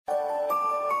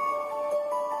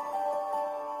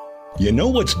You know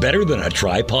what's better than a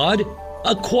tripod?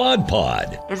 A quad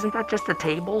pod. Isn't that just a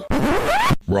table?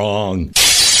 Wrong.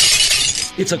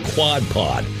 It's a quad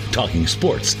pod, talking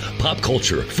sports, pop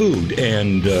culture, food,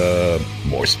 and,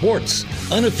 more sports.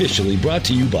 Unofficially brought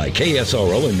to you by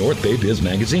KSRO and North Bay Biz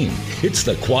Magazine. It's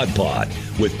the Quad Pod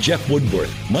with Jeff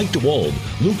Woodworth, Mike DeWald,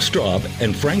 Luke Straub,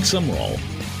 and Frank Sumrall.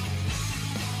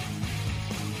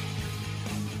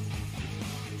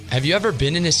 Have you ever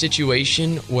been in a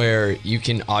situation where you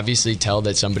can obviously tell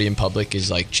that somebody in public is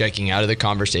like checking out of the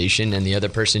conversation and the other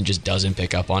person just doesn't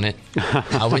pick up on it?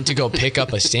 I went to go pick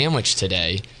up a sandwich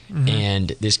today, and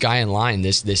this guy in line,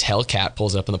 this Hellcat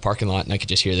pulls up in the parking lot, and I could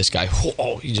just hear this guy,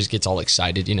 whoa, he just gets all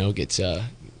excited, gets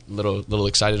little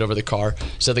excited over the car.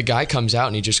 So the guy comes out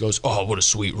and he just goes, oh, what a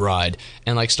sweet ride,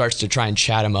 and like starts to try and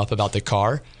chat him up about the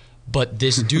car. But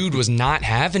this dude was not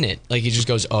having it. Like he just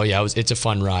goes, oh yeah, it's a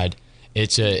fun ride.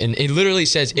 And it literally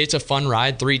says it's a fun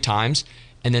ride 3 times.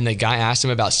 And then the guy asked him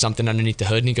about something underneath the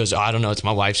hood, and he goes, oh, I don't know, it's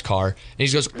my wife's car. And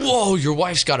he goes, whoa, your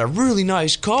wife's got a really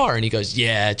nice car. And he goes,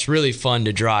 yeah, it's really fun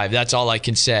to drive. That's all I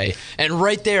can say. And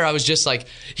right there, I was just like,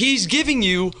 he's giving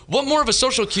you, what more of a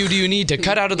social cue do you need to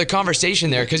cut out of the conversation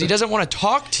there? Because he doesn't want to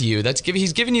talk to you.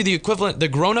 He's giving you the equivalent, the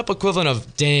grown-up equivalent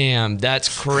of, damn,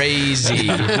 that's crazy.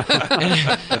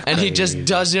 and he just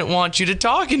doesn't want you to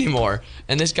talk anymore.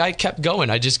 And this guy kept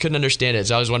going. I just couldn't understand it.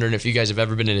 So I was wondering if you guys have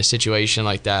ever been in a situation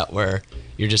like that where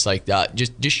you're just like,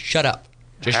 just shut up.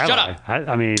 Just shut up.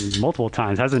 I mean, multiple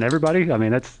times. Hasn't everybody? I mean,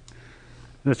 that's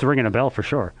ringing a bell for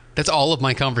sure. That's all of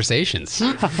my conversations.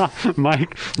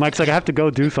 Mike's like, I have to go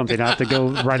do something. I have to go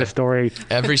write a story.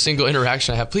 Every single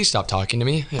interaction I have, please stop talking to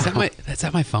me. Is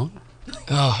that my phone?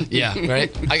 Oh, yeah,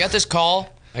 right? I got this call.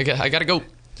 I got to go.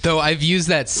 Though I've used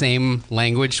that same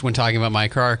language when talking about my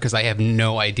car because I have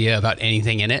no idea about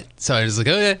anything in it. So I was like,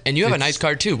 oh, yeah. And you have a nice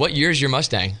car, too. What year is your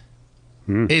Mustang?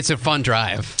 It's a fun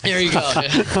drive. There you go.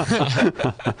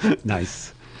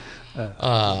 Nice.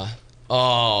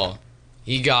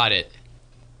 He got it.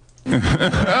 There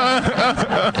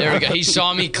we go. He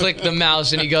saw me click the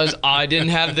mouse and he goes, I didn't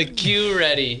have the cue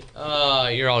ready.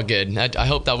 You're all good. I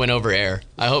hope that went over air.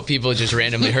 I hope people just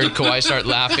randomly heard Kawhi start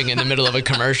laughing in the middle of a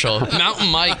commercial.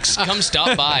 Mountain Mike's, come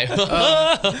stop by.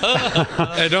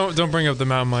 Hey, don't bring up the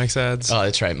Mountain Mike's ads. Oh,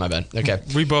 that's right. My bad. Okay.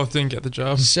 We both didn't get the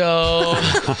job. So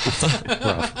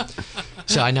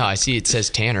I know. I see it says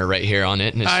Tanner right here on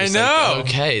it. And it's just like,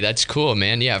 okay, that's cool,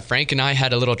 man. Yeah, Frank and I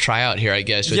had a little tryout here, I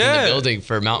guess, within the building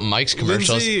for Mountain Mike's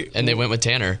commercials. And they went with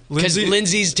Tanner. Because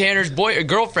Lindsay's Tanner's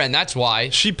girlfriend, that's why.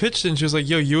 She pitched in. She was like,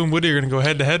 yo, you and Woody are going to go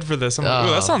head-to-head for this. I'm like,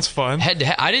 oh, that sounds fun.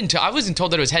 Head-to-head. I wasn't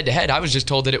told that it was head-to-head. I was just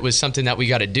told that it was something that we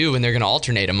got to do, and they're going to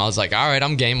alternate them. I was like, all right,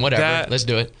 I'm game, whatever. Let's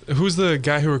do it. Who's the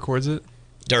guy who records it?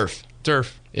 Durf.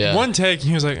 Yeah. One take, and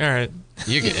he was like, all right.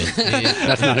 You get it.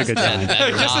 That's not a good sign.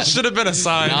 I guess it should have been a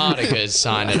sign. Not a good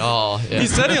sign at all. Yeah. He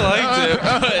said he liked it,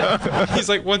 but he's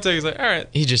like, one take, he's like, all right.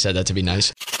 He just said that to be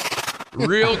nice.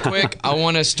 Real quick, I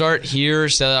want to start here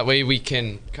so that way we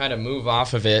can kind of move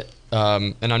off of it.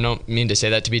 And I don't mean to say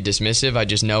that to be dismissive. I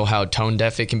just know how tone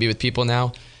deaf it can be with people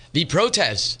now. The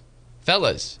protests,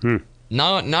 fellas.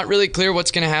 Not really clear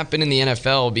what's going to happen in the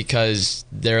NFL because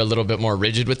they're a little bit more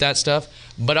rigid with that stuff.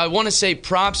 But I want to say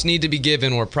props need to be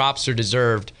given where props are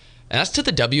deserved. And that's to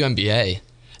the WNBA.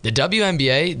 The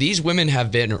WNBA, these women have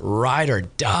been ride or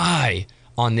die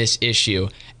on this issue.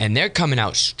 And they're coming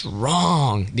out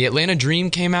strong. The Atlanta Dream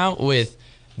came out with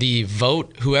the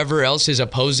vote, whoever else is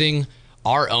opposing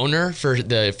our owner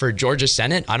for Georgia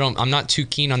Senate. I'm not too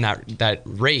keen on that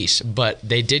race, but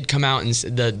they did come out and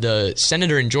the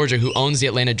senator in Georgia who owns the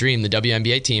Atlanta Dream, the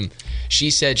WNBA team, she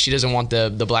said she doesn't want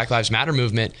the Black Lives Matter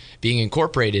movement being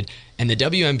incorporated. And the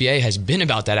WNBA has been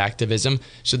about that activism.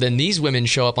 So then these women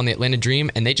show up on the Atlanta Dream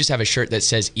and they just have a shirt that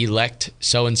says elect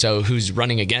so-and-so who's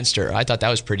running against her. I thought that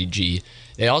was pretty G.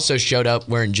 They also showed up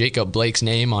wearing Jacob Blake's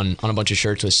name on a bunch of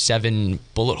shirts with 7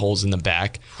 bullet holes in the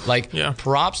back.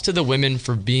 Props to the women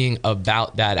for being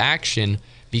about that action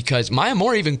because Maya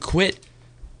Moore even quit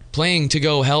playing to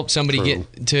go help somebody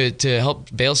get to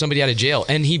help bail somebody out of jail.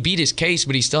 And he beat his case,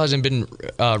 but he still hasn't been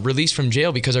released from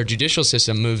jail because our judicial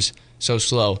system moves so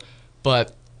slow.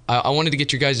 But I wanted to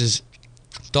get your guys'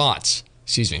 thoughts.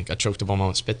 Excuse me, got choked up on my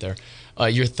own spit there.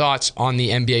 Your thoughts on the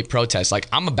NBA protest. Like,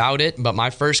 I'm about it, but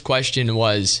my first question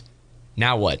was,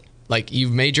 now what? Like,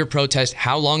 you've made your protest.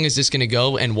 How long is this going to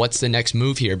go, and what's the next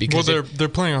move here? Because they're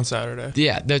playing on Saturday.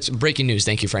 Yeah, that's breaking news.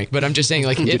 Thank you, Frank. But I'm just saying,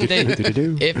 like,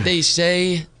 if they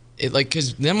say,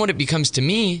 because then what it becomes to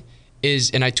me is,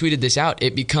 and I tweeted this out,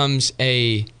 it becomes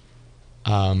a,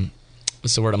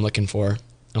 what's the word I'm looking for?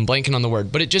 I'm blanking on the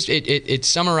word, but it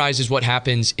summarizes what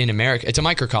happens in America. It's a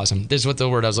microcosm. This is what the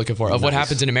word I was looking for, of what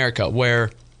happens in America, where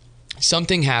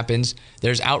something happens,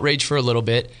 there's outrage for a little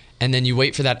bit, and then you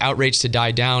wait for that outrage to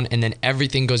die down, and then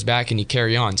everything goes back and you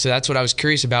carry on. So that's what I was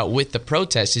curious about with the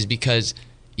protest, is because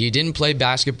you didn't play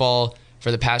basketball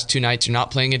for the past 2 nights. You're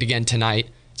not playing it again tonight.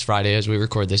 It's Friday as we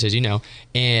record this, as you know.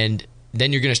 And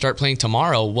then you're going to start playing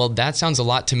tomorrow. Well, that sounds a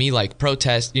lot to me like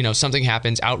protest. Something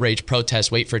happens, outrage,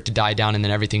 protest, wait for it to die down, and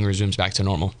then everything resumes back to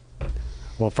normal.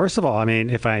 Well, first of all, I mean,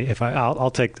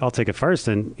 I'll take it first,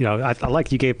 and I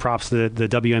like you gave props to the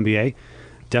WNBA.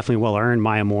 Definitely well earned.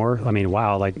 Maya Moore. I mean,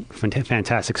 wow, like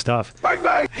fantastic stuff. Bang,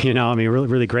 bang. I mean, really,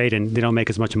 really great, and they don't make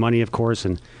as much money, of course,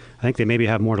 and I think they maybe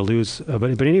have more to lose.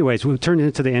 But anyways, we turned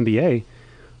into the NBA.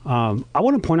 I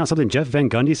want to point out something Jeff Van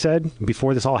Gundy said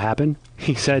before this all happened.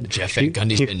 He said Jeff Van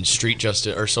Gundy's been street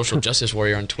justice or social justice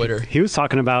warrior on Twitter. He was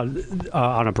talking about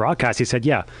on a broadcast. He said,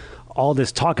 "Yeah, all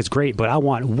this talk is great, but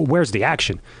where's the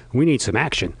action? We need some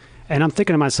action." And I'm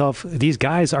thinking to myself, these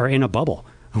guys are in a bubble.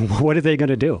 What are they going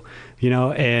to do?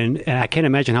 And I can't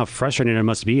imagine how frustrating it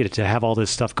must be to have all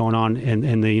this stuff going on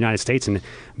in the United States and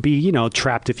be,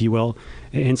 trapped, if you will,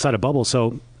 inside a bubble.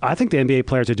 So I think the NBA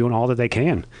players are doing all that they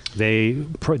can. They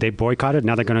boycotted.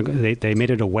 Now they made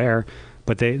it aware,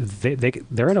 but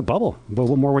they're in a bubble. But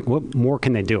what more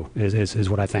can they do is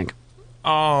what I think.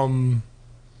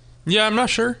 Yeah, I'm not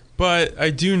sure, but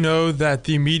I do know that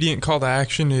the immediate call to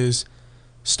action is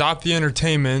stop the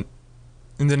entertainment.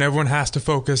 And then everyone has to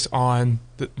focus on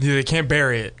they can't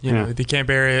bury it. They can't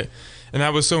bury it. And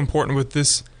that was so important with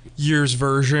this year's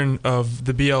version of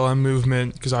the BLM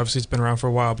movement, because obviously it's been around for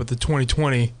a while, but the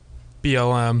 2020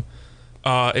 BLM,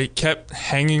 it kept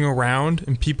hanging around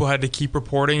and people had to keep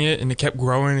reporting it, and it kept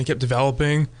growing, it kept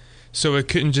developing. So it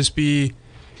couldn't just be,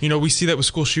 we see that with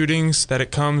school shootings, that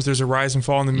it comes, there's a rise and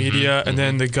fall in the media, and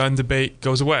then the gun debate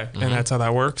goes away. And that's how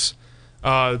that works.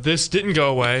 This didn't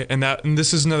go away, and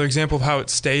this is another example of how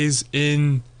it stays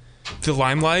in the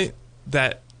limelight,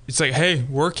 that it's like, hey,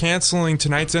 we're canceling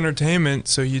tonight's entertainment,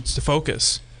 so it's to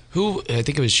focus. I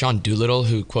think it was Sean Doolittle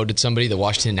who quoted somebody, the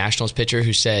Washington Nationals pitcher,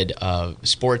 who said,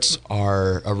 sports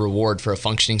are a reward for a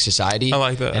functioning society. I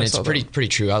like that. And it's pretty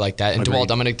true. I like that. And DeWalt,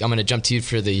 I'm gonna jump to you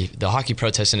for the hockey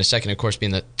protest in a second, of course,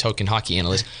 being the token hockey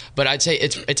analyst. But I'd say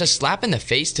it's a slap in the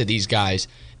face to these guys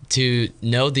to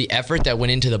know the effort that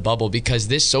went into the bubble, because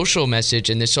this social message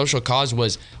and this social cause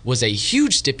was a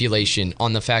huge stipulation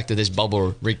on the fact of this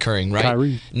bubble recurring, right?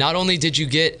 Kyrie. Not only did you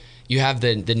have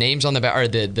the names on the back, or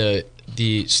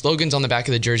the slogans on the back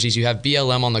of the jerseys, you have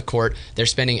BLM on the court. They're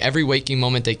spending every waking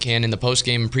moment they can in the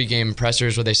post-game and pre-game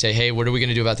pressers where they say, hey, what are we going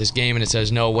to do about this game? And it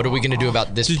says, no, what are we going to do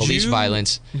about this police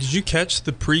violence? Did you catch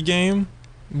the pre-game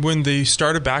when they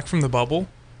started back from the bubble?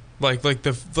 Like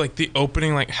the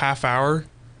opening half hour?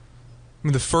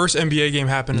 When the first NBA game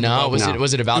happened in the bubble.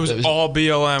 Was it about... It was all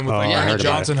BLM with Randy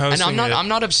Johnson hosting and I'm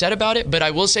not upset about it, but I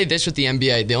will say this with the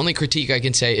NBA. The only critique I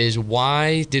can say is,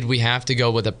 why did we have to go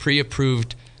with a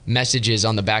pre-approved messages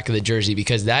on the back of the jersey?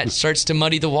 Because that starts to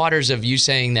muddy the waters of you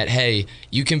saying that, hey,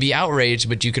 you can be outraged,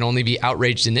 but you can only be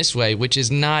outraged in this way, which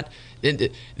is not...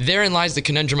 Therein lies the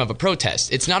conundrum of a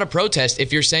protest. It's not a protest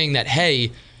if you're saying that,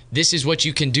 hey, this is what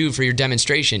you can do for your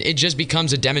demonstration. It just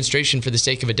becomes a demonstration for the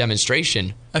sake of a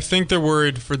demonstration. I think they're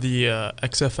worried for the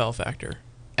XFL factor.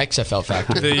 XFL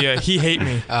factor. He hate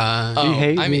me.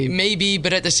 I mean, maybe,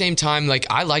 but at the same time,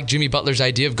 I like Jimmy Butler's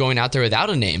idea of going out there without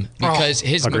a name, because the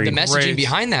messaging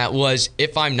behind that was,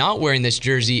 if I'm not wearing this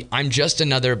jersey, I'm just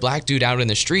another black dude out in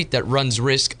the street that runs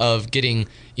risk of getting,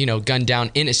 gunned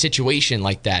down in a situation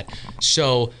like that.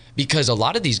 So, because a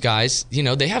lot of these guys,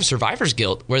 they have survivor's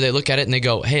guilt, where they look at it and they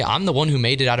go, hey, I'm the one who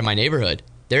made it out of my neighborhood.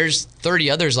 There's 30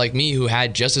 others like me who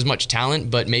had just as much talent,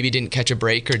 but maybe didn't catch a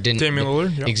break or didn't. Damian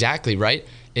Lillard, yep. Exactly, right?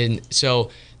 And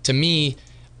so, to me,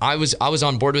 I was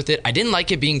on board with it. I didn't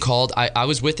like it being called. I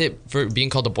was with it for being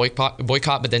called a boycott,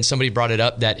 but then somebody brought it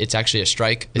up that it's actually a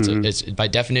strike. It's by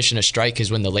definition, a strike is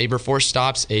when the labor force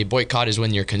stops. A boycott is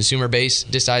when your consumer base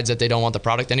decides that they don't want the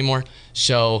product anymore.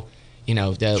 So,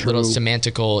 the little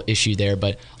semantical issue there.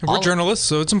 But we're journalists,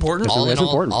 so it's important.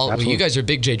 You guys are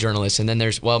big J journalists, and then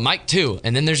there's Mike too,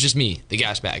 and then there's just me, the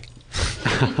gas bag.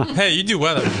 Hey, you do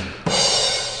weather.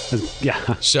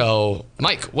 Yeah. So,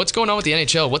 Mike, what's going on with the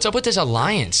NHL? What's up with this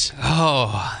alliance?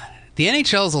 Oh, the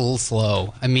NHL is a little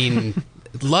slow. I mean,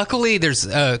 luckily there's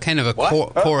kind of a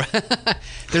core.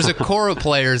 There's a core of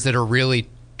players that are really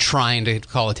trying to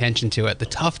call attention to it. The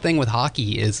tough thing with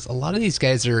hockey is a lot of these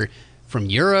guys are from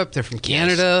Europe. They're from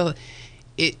Canada.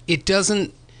 Yes. It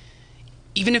doesn't.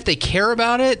 Even if they care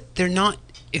about it, they're not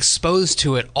exposed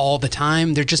to it all the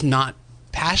time. They're just not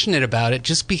passionate about it,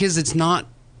 just because it's not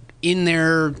in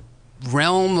their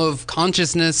realm of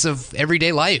consciousness of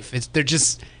everyday life.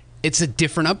 It's a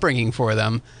different upbringing for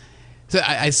them. So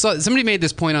I saw somebody made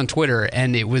this point on Twitter,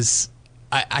 and it was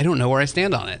I don't know where I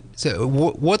stand on it. So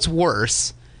what's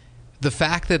worse, the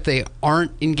fact that they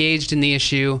aren't engaged in the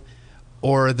issue,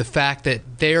 or the fact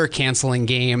that they're canceling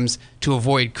games to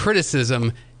avoid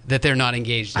criticism that they're not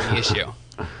engaged in the issue?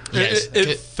 Yes.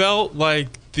 It felt like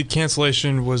the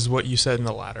cancellation was what you said in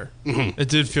the latter. Mm-hmm. It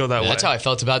did feel that way. That's how I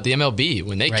felt about the MLB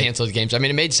when they canceled games. I mean,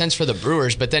 it made sense for the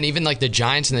Brewers, but then even like the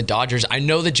Giants and the Dodgers, I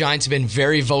know the Giants have been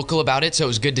very vocal about it, so it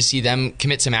was good to see them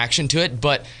commit some action to it,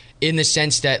 but in the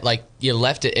sense that like you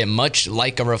left it much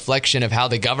like a reflection of how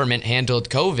the government handled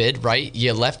COVID, right?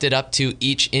 You left it up to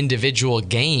each individual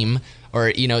game, or,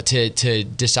 you know, to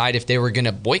decide if they were going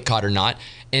to boycott or not.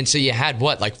 And so you had,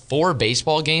 like 4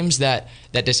 baseball games that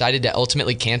decided to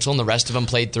ultimately cancel and the rest of them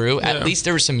played through. Yeah. At least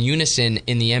there was some unison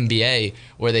in the NBA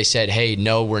where they said, hey,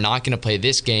 no, we're not going to play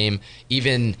this game.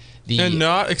 And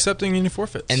not accepting any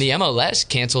forfeits. And the MLS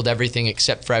canceled everything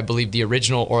except for, I believe, the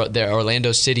original or the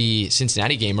Orlando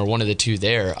City-Cincinnati game, or one of the two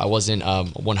there. I wasn't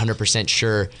 100%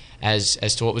 sure as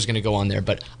to what was going to go on there.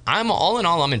 But I'm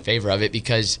in favor of it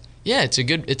because... yeah,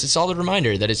 it's a solid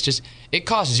reminder that it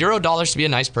costs $0 to be a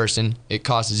nice person. It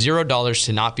costs $0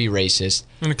 to not be racist.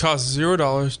 And it costs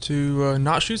 $0 to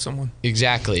not shoot someone.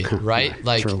 Exactly, right?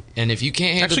 Like, True. And if you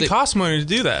can't handle it actually costs money to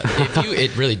do that.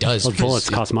 It really does. Those bullets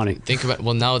cost money. Think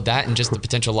about that and just the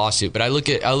potential lawsuit. But I look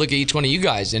at each one of you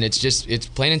guys, and it's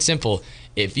plain and simple.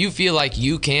 If you feel like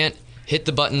you can't hit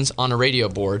the buttons on a radio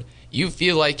board, you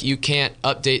feel like you can't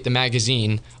update the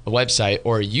magazine, a website,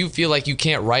 or you feel like you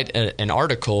can't write an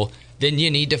article, then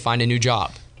you need to find a new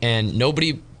job. And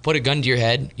nobody put a gun to your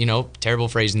head, terrible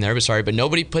phrasing there, but sorry, but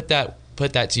nobody put that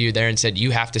to you there and said,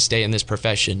 you have to stay in this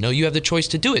profession. No, you have the choice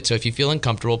to do it. So if you feel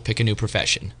uncomfortable, pick a new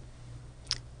profession.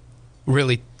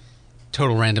 Really,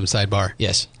 total random sidebar.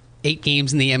 Yes. 8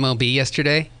 games in the MLB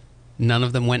yesterday. None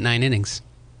of them went 9 innings.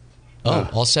 Oh,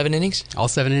 all 7 innings? All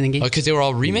 7 inning games. Because they were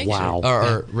all remakes? Wow.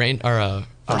 Or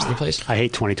first place? I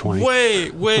hate 2020.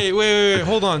 Wait.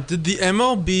 Hold on. Did the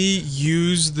MLB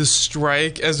use the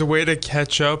strike as a way to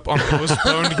catch up on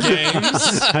postponed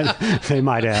games? They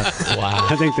might have. Wow.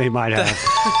 I think they might have.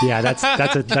 Yeah,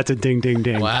 that's a ding, ding,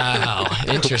 ding. Wow.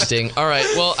 Interesting. All right.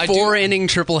 Well, 4-inning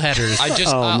triple headers.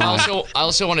 I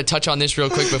also want to touch on this real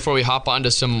quick before we hop onto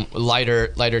some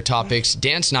lighter topics.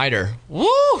 Dan Snyder,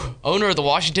 owner of the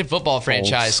Washington football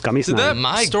franchise. Scummy Snyder. Did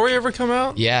that story ever come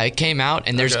out? Yeah, it came out,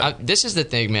 and there's this is the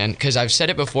thing, man, because I've said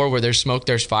it before, where there's smoke,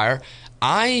 there's fire.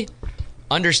 I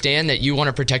understand that you want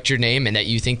to protect your name and that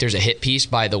you think there's a hit piece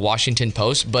by the Washington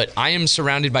Post, but I am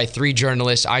surrounded by 3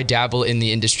 journalists. I dabble in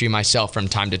the industry myself from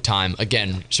time to time.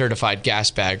 Again, certified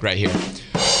gas bag right here.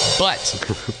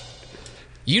 But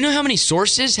you know how many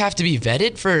sources have to be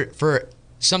vetted for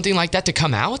something like that to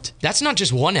come out? That's not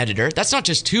just 1 editor. That's not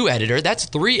just 2 editors. That's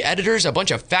 3 editors, a bunch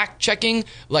of fact-checking,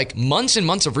 like months and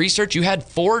months of research. You had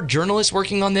 4 journalists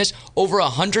working on this. Over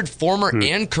 100 former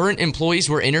and current employees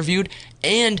were interviewed.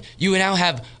 And you now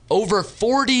have over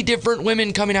 40 different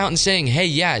women coming out and saying, hey,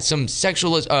 yeah, some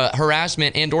sexual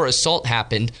harassment and or assault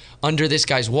happened under this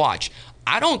guy's watch.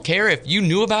 I don't care if you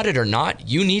knew about it or not.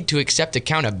 You need to accept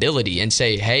accountability and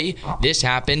say, hey, this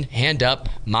happened. Hand up.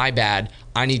 My bad.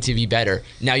 I need to be better.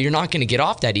 Now, you're not going to get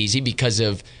off that easy because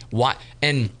of what.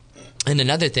 And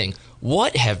another thing,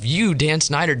 what have you, Dan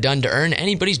Snyder, done to earn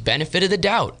anybody's benefit of the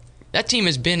doubt? That team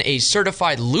has been a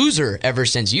certified loser ever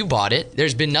since you bought it.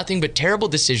 There's been nothing but terrible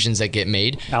decisions that get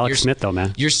made. Alex Smith, though,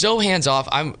 man. You're so hands-off.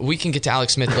 We can get to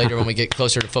Alex Smith later when we get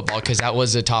closer to football, because that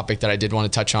was a topic that I did want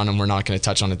to touch on, and we're not going to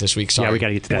touch on it this week. Sorry. Yeah, we got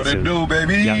to get to that what soon. What it do,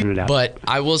 baby? Yeah, no doubt. But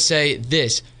I will say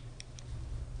this.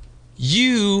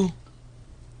 You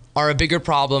are a bigger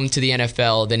problem to the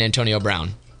NFL than Antonio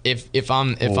Brown. If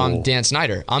I'm Dan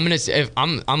Snyder, I'm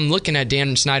looking at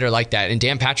Dan Snyder like that. And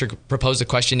Dan Patrick proposed a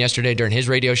question yesterday during his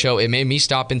radio show. It made me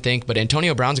stop and think. But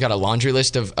Antonio Brown's got a laundry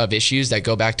list of issues that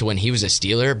go back to when he was a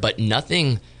Steeler. But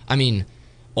nothing. I mean,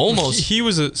 almost. He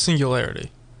was a singularity.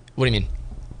 What do you mean?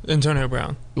 Antonio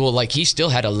Brown. Well, like, he still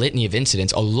had a litany of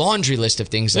incidents, a laundry list of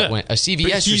things that went, a CVS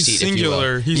but he's receipt,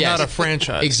 singular. If you will. He's not a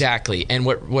franchise. Exactly. And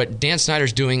what Dan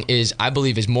Snyder's doing is, I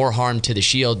believe, is more harm to the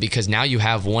Shield, because now you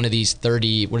have one of these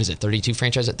 32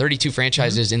 franchises? 32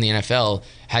 franchises in the NFL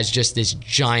has just this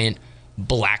giant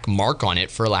black mark on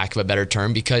it, for lack of a better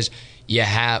term, because you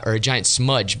have, or a giant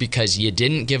smudge, because you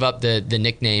didn't give up the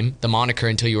nickname, the moniker,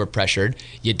 until you were pressured.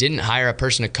 You didn't hire a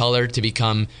person of color to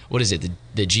become,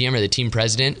 the GM or the team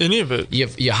president? Any of it.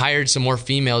 You hired some more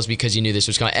females because you knew this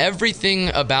was coming. Everything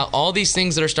about all these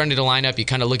things that are starting to line up, you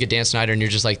kind of look at Dan Snyder and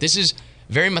you're just like, this is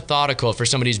very methodical for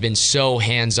somebody who's been so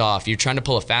hands-off. You're trying to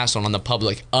pull a fast one on the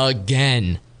public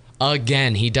again.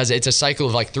 He does it. It's a cycle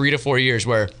of like 3 to 4 years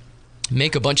where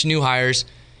make a bunch of new hires,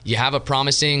 You have a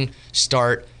promising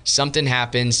start. Something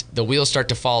happens, the wheels start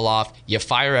to fall off, you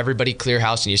fire everybody, clear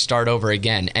house, and you start over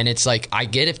again. And it's like, I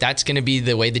get if that's going to be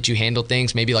the way that you handle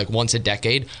things, maybe like once a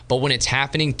decade, but when it's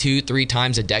happening 2-3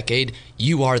 times a decade,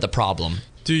 you are the problem.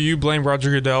 Do you blame Roger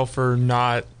Goodell for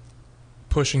not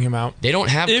pushing him out? They don't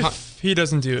have he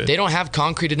doesn't do it. They don't have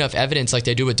concrete enough evidence like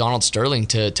they do with Donald Sterling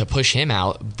to push him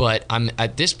out. But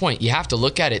at this point, you have to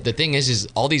look at it. The thing is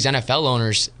all these NFL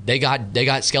owners, they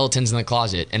got skeletons in the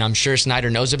closet, and I'm sure Snyder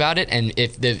knows about it. And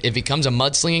if it becomes a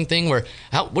mudslinging thing, what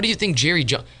do you think Jerry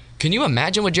Jones? Can you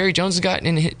imagine what Jerry Jones has got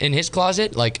in his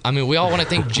closet? Like, I mean, we all want to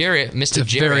think Mr. Jerry. It's a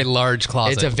very large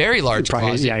closet. It's a very large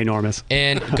closet. Yeah, enormous.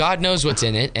 And God knows what's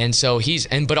in it. And so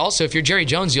but also, if you're Jerry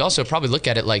Jones, you also probably look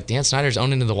at it like Dan Snyder's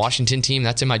owned into the Washington team.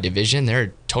 That's in my division. They're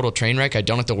a total train wreck. I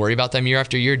don't have to worry about them year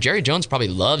after year. Jerry Jones probably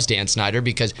loves Dan Snyder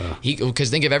because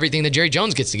think of everything that Jerry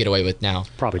Jones gets to get away with now.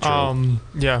 Probably true.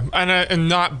 Yeah, and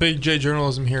not big J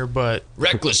journalism here, but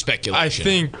reckless speculation. I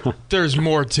think there's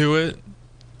more to it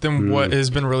than what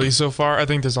has been released so far. I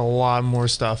think there's a lot more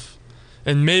stuff.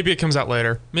 And maybe it comes out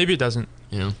later. Maybe it doesn't.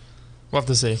 Yeah. We'll have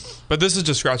to see. But this is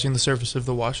just scratching the surface of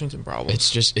the Washington problem.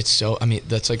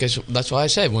 That's why I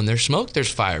said when there's smoke,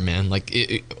 there's fire, man. Like,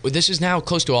 this is now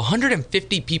close to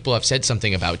 150 people have said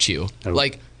something about you. Oh.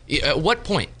 Like, at what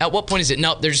point? At what point is it,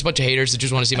 no, there's just a bunch of haters that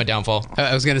just want to see my downfall?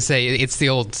 I was going to say, it's the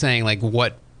old saying, like,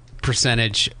 what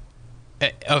percentage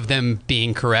of them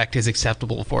being correct is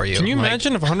acceptable for you. Can you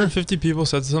imagine if 150 people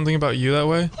said something about you that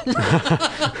way? Be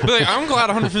like, I'm glad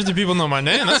 150 people know my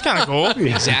name. That's kind of cool.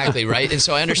 Exactly, right? And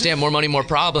so I understand more money, more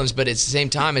problems, but at the same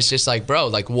time, it's just like, bro,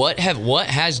 like what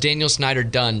has Daniel Snyder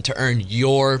done to earn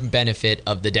your benefit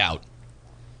of the doubt?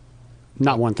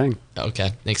 Not one thing.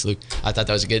 Okay, thanks, Luke. I thought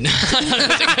that was a good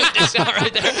discount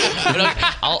right there. But okay,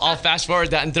 I'll fast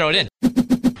forward that and throw it in.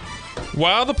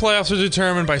 While the playoffs are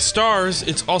determined by stars,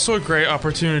 it's also a great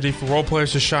opportunity for role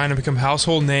players to shine and become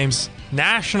household names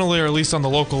nationally or at least on the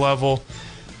local level.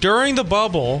 During the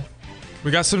bubble, we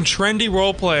got some trendy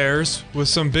role players with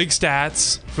some big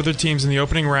stats for their teams in the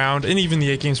opening round and even the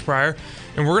 8 games prior.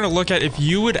 And we're going to look at if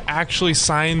you would actually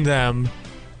sign them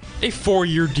a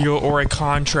 4-year deal or a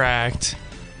contract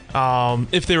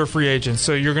if they were free agents.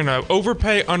 So you're going to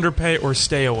overpay, underpay, or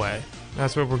stay away.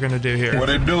 That's what we're going to do here. What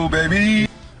it do, baby?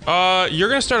 You're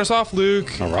going to start us off,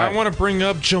 Luke. All right. I want to bring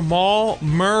up Jamal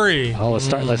Murray. Oh, let's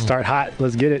start hot.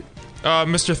 Let's get it.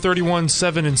 Mr. 31,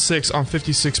 7, and 6 on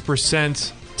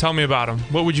 56%. Tell me about him.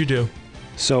 What would you do?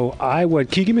 So can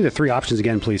you give me the 3 options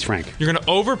again, please, Frank? You're going to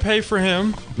overpay for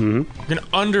him. Mm-hmm. You're going to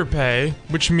underpay,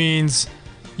 which means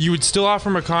you would still offer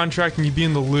him a contract and you'd be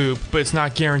in the loop, but it's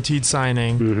not guaranteed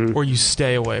signing, or you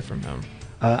stay away from him.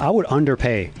 I would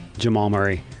underpay Jamal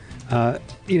Murray.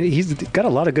 He's got a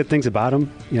lot of good things about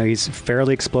him. He's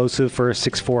fairly explosive for a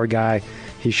 6'4" guy.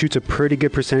 He shoots a pretty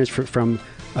good percentage from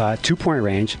 2-point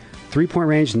range. 3-point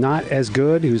range, not as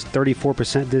good. He was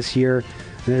 34% this year.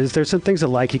 There's some things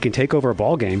he can take over a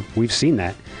ball game. We've seen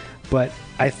that. But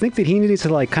I think that he needs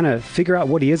to kind of figure out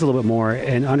what he is a little bit more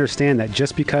and understand that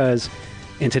just because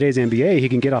in today's NBA he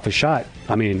can get off a shot,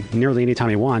 nearly anytime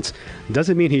he wants,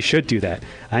 doesn't mean he should do that.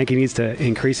 I think he needs to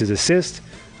increase his assist,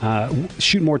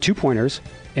 shoot more 2-pointers,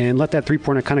 and let that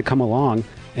 3-pointer kind of come along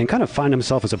and kind of find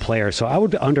himself as a player. So I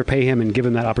would underpay him and give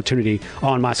him that opportunity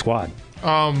on my squad.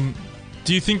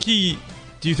 Do you think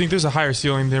there's a higher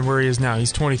ceiling than where he is now?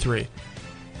 He's 23.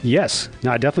 Yes,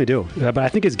 no, I definitely do. But I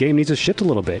think his game needs to shift a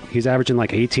little bit. He's averaging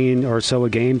like 18 or so a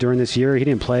game during this year. He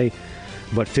didn't play,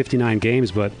 59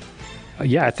 games, but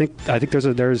yeah, I think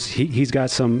he's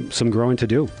got some growing to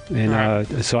do, and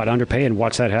right. So I'd underpay and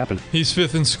watch that happen. He's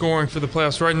 5th in scoring for the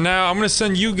playoffs right now. I'm going to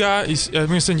send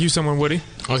you someone, Woody.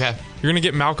 Okay. You're going to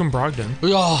get Malcolm Brogdon.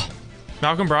 Oh.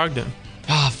 Malcolm Brogdon.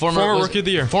 Former Rookie of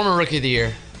the Year. Former Rookie of the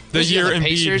Year. The year in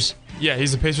Pacers. Yeah,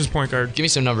 he's the Pacers point guard. Give me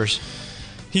some numbers.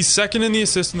 He's 2nd in the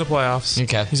assists in the playoffs.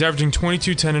 Okay. He's averaging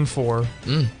 22, 10, and 4.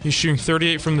 He's shooting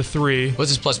 38 from the 3. What's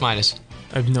his plus minus?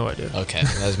 I have no idea. Okay,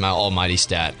 that's my almighty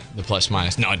stat. The plus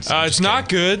minus. No, it's not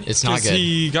good. It's not good.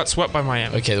 He got swept by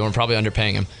Miami. Okay, then we're probably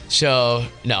underpaying him. So,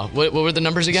 no. What were the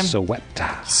numbers again? Swept.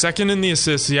 2nd in the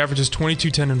assists. He averages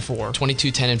 22, 10, and 4.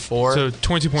 22, 10, and 4. So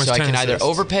 22 points, so 10 I can assists. either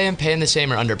overpay him, pay him the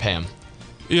same, or underpay him.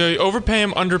 Yeah, you overpay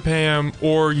him, underpay him,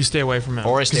 or you stay away from him.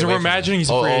 Or I stay away from him. Because we're imagining he's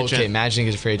a free agent. Okay, imagining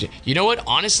he's a free agent. You know what?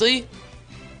 Honestly,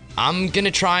 I'm going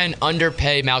to try and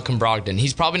underpay Malcolm Brogdon.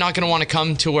 He's probably not going to want to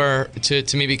come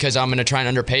to me because I'm going to try and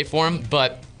underpay for him,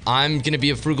 but I'm going to be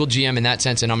a frugal GM in that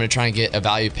sense, and I'm going to try and get a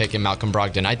value pick in Malcolm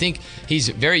Brogdon. I think he's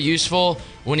very useful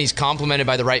when he's complemented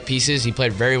by the right pieces. He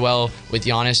played very well with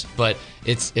Giannis, but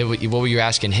what were you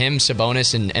asking him,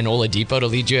 Sabonis and Oladipo to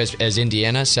lead you as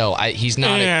Indiana? So he's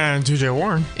not. And TJ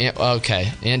Warren.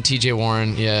 Okay, and TJ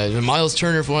Warren. Yeah, Miles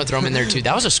Turner, if we want to throw him in there too.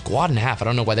 That was a squad and a half. I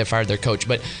don't know why they fired their coach,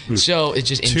 but so it's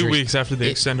just injuries. 2 weeks after they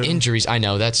extended him. Injuries. I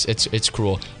know it's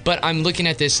cruel, but I'm looking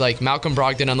at this like Malcolm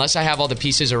Brogdon. Unless I have all the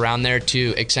pieces around there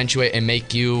to accentuate and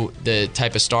make you the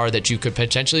type of star that you could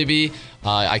potentially be,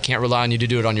 I can't rely on you to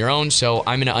do it on your own. So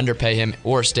I'm going to underpay him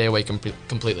or stay away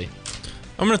completely.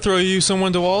 I'm going to throw you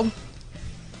someone, DeWald.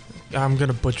 I'm going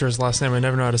to butcher his last name. I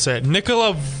never know how to say it.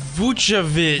 Nikola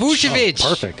Vucevic. Vucevic.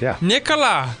 Perfect, yeah.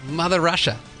 Nikola. Mother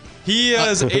Russia. He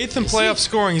is 8th in playoff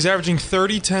scoring. He's averaging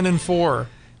 30, 10, and 4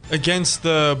 against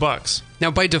the Bucks. Now,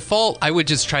 by default, I would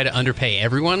just try to underpay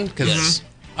everyone because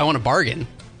I want a bargain.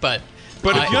 But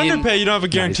if you underpay, you don't have a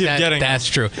guarantee of getting That's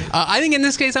true. I think in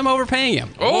this case, I'm overpaying him.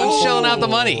 I'm shelling out the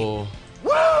money.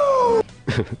 Woo!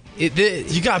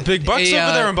 You got big bucks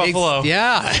over there in Buffalo.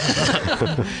 Yeah.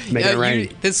 Make it rain.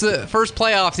 This first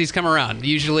playoffs he's come around.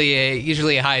 Usually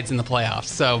he hides in the playoffs.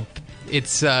 So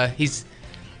it's he's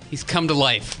come to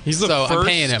life. He's the so first I'm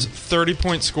paying him.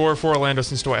 30-point scorer for Orlando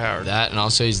since Dwight Howard. That, and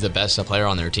also he's the best player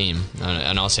on their team.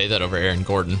 And I'll say that over Aaron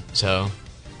Gordon. So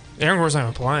Aaron Gordon's not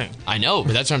even playing. I know,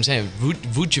 but that's what I'm saying.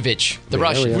 Vucevic, the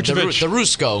Russian, Vucevic. the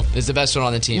Rusko is the best one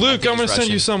on the team. Luke, I'm going to send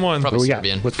you someone. Probably What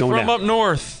Serbian. What's going From on? up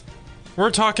north. We're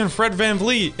talking Fred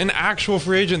VanVleet, an actual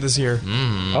free agent this year.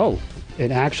 Oh,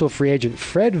 an actual free agent.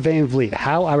 Fred VanVleet.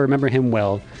 How I remember him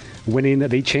well, winning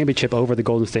the championship over the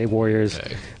Golden State Warriors.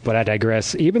 Okay. But I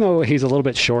digress. Even though he's a little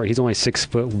bit short, he's only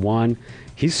 6'1".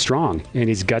 He's strong and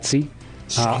he's gutsy.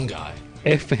 Strong guy.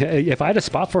 If I had a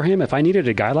spot for him, if I needed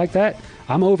a guy like that,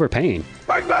 I'm overpaying.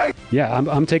 Bang, bang. Yeah,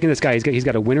 I'm taking this guy. He's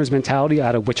got a winner's mentality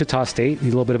out of Wichita State. He's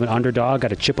a little bit of an underdog,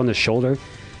 got a chip on the shoulder.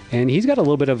 And he's got a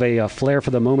little bit of a flair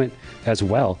for the moment as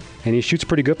well. And he shoots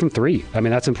pretty good from three. I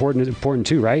mean, that's important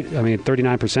too, right? I mean,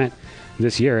 39%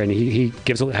 this year. And he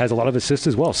has a lot of assists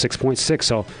as well, 6.6.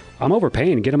 So I'm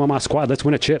overpaying. Get him on my squad. Let's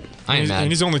win a chip. And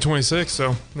he's only 26,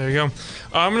 so there you go.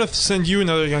 I'm going to send you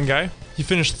another young guy. He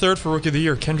finished 3rd for Rookie of the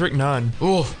Year, Kendrick Nunn.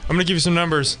 Ooh. I'm going to give you some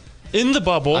numbers. In the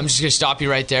bubble. I'm just going to stop you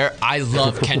right there. I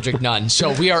love Kendrick Nunn.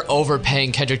 So we are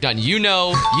overpaying Kendrick Nunn. You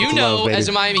know, as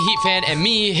a Miami Heat fan, and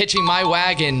me hitching my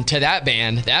wagon to that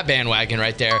bandwagon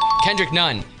right there. Kendrick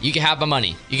Nunn, you can have my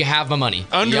money.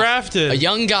 Undrafted. A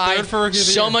young guy, 3rd for Rookie of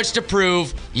the so Year. much to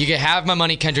prove. You can have my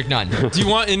money, Kendrick Nunn. Do you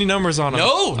want any numbers on him?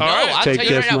 No. right. I'll Take tell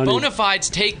you right this now, money.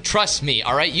 Bonafides trust me,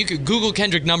 all right? You could Google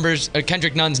Kendrick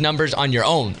Nunn's numbers on your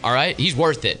own, all right? He's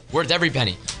worth it. Worth every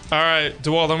penny. All right,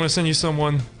 DeWald, I'm going to send you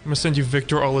someone. I'm going to send you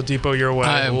Victor Oladipo your way.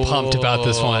 I am pumped about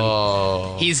this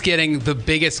one. He's getting the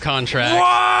biggest contract.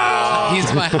 Whoa!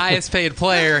 He's my highest paid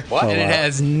player, and it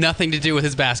has nothing to do with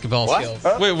his basketball skills.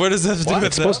 Wait, what does that have to do with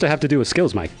It's supposed to have to do with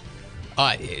skills, Mike.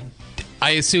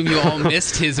 I assume you all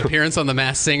missed his appearance on The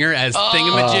Masked Singer as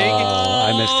Thingamajig.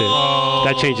 I missed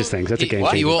it. That changes things. That's a game He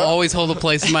changer. will always hold a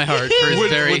place in my heart for his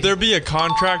Would there be a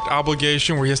contract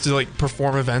obligation where he has to like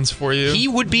perform events for you? He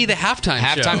would be the halftime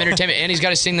show. Entertainment, and he's got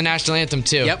to sing the national anthem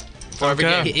too. Yep. For every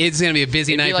Okay. game. It's going to be a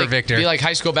busy night for Victor. It'd be like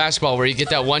high school basketball where you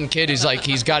get that one kid who's like,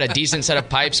 he's got a decent set of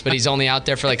pipes, but he's only out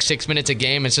there for like 6 minutes a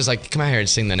game. It's just like, come out here and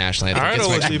sing the national anthem. All right, Gets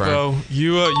my cheek burned.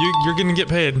 Oladipo, you're going to get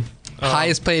paid.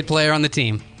 Highest paid player on the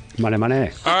team. Money. All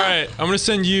right, I'm going to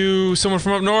send you someone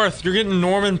from up north. You're getting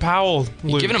Norman Powell.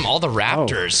 You're giving him all the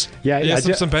Raptors. Yeah, Yeah, I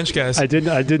some bench guys. I did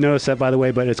notice that, by the way,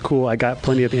 but it's cool. I got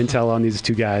plenty of intel on these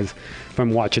two guys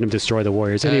from watching them destroy the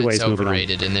Warriors. Anyways, It's moving on.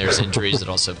 overrated, and there's injuries that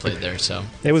also played there. So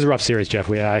It was a rough series, Jeff.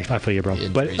 I feel you, bro.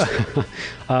 Injuries.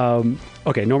 But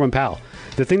okay, Norman Powell.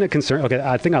 The thing that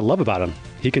I think I love about him,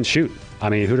 he can shoot. I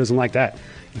mean, who doesn't like that?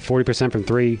 40% from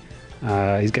three.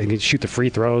 He can shoot the free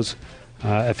throws.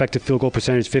 Effective field goal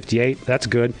percentage 58. That's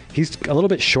good. He's a little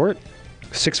bit short,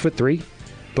 6'3",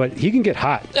 but he can get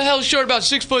hot. the hell's short about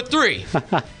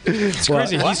 6'3"? It's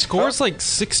crazy. He scores like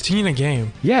 16 a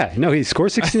game. Yeah, no, he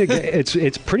scores 16 a game.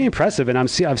 It's pretty impressive, and I've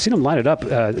seen him line it up,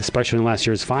 especially in last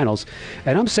year's finals.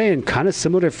 And I'm saying kind of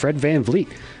similar to Fred VanVleet.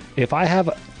 If I have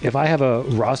a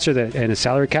roster and a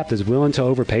salary cap that's willing to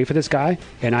overpay for this guy,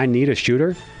 and I need a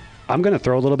shooter, I'm going to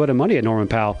throw a little bit of money at Norman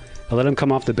Powell and let him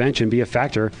come off the bench and be a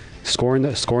factor, scoring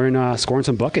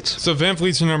some buckets. So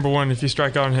VanVleet's your number one. If you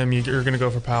strike out on him, you're going to go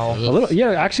for Powell. A little,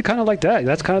 yeah, actually, kind of like that.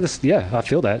 That's kind of this. Yeah, I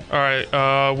feel that. All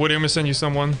right, Woody, I'm going to send you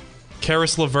someone.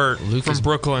 Karis LeVert from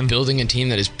Brooklyn. Building a team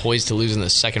that is poised to lose in the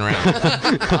second round.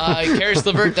 Karis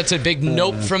LeVert, that's a big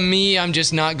nope from me. I'm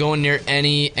just not going near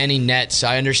any nets.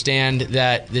 I understand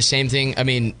that the same thing. I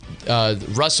mean,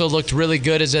 Russell looked really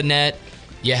good as a net.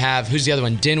 You have, who's the other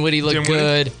one? Dinwiddie looked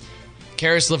good.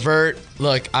 Karis LeVert,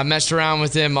 look, I messed around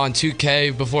with him on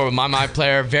 2K before with my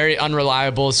player. Very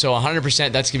unreliable. So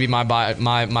 100% that's going to be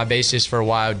my basis for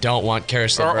why I don't want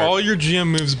Karis LeVert. Are all your GM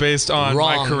moves based on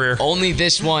Wrong. my career? Only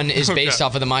this one is based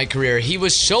off of the my career. He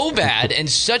was so bad and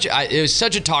it was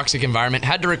such a toxic environment.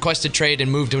 Had to request a trade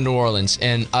and moved to New Orleans.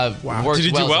 And Wow. Did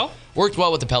he do well? Worked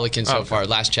well with the Pelicans so far.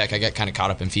 Last check, I got kind of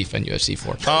caught up in FIFA and UFC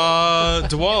 4.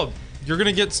 DeWald, you're going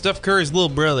to get Steph Curry's little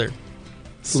brother.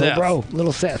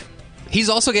 Little Seth. He's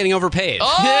also getting overpaid.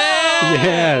 Oh!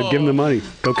 Yeah, give him the money.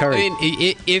 Go Curry. I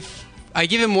mean, if I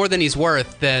give him more than he's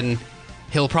worth, then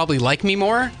he'll probably like me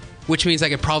more, which means I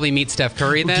could probably meet Steph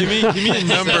Curry then. Give me a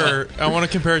number. I want to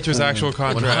compare it to his actual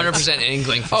contract. 100%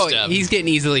 angling for Steph. He's getting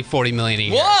easily $40 million a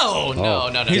year. Whoa!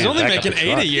 No. He's only back up making the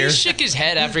 $8 a truck. year. He shook his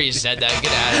head after he said that.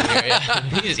 Get out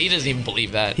of here. Yeah. He doesn't even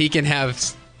believe that. He can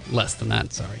have less than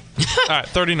that, sorry. All right,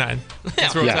 39.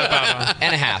 That's where we'll tap out on.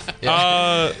 And a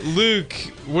half. Luke,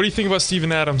 what do you think about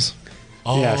Steven Adams?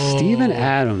 Yeah, Steven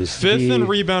Adams. Fifth in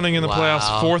rebounding in the Wow.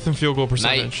 playoffs, fourth in field goal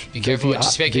percentage. Mate, be careful what you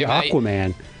speak the about.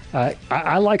 Aquaman.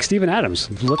 I like Steven Adams.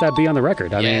 Let that be on the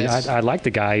record. I mean, I like the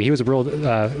guy. He was a real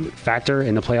factor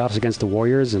in the playoffs against the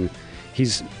Warriors, and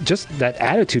he's just that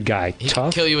attitude guy. He tough,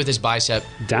 can kill you with his bicep.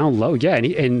 down low. Yeah,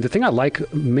 and the thing I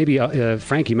like, maybe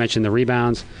Frank, you mentioned the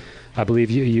rebounds. I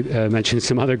believe you mentioned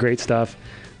some other great stuff,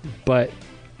 but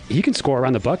he can score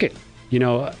around the bucket. You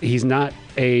know, he's not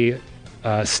a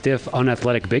stiff,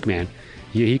 unathletic big man.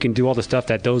 He can do all the stuff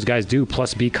that those guys do,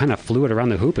 plus be kind of fluid around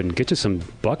the hoop and get you some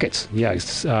buckets. Yeah,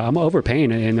 I'm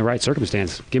overpaying in the right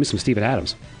circumstance. Give me some Steven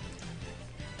Adams.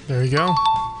 There you go.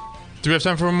 Do we have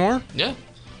time for one more? Yeah.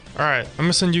 All right, I'm going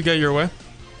to send you guys your way.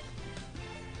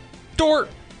 Dort.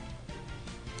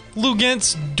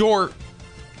 Lugens Dort.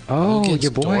 Oh, Lugens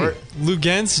your boy. Dort.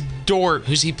 Lugens Dort.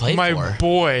 Who's he played My for?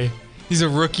 boy. He's a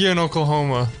rookie in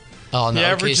Oklahoma. Oh, no. He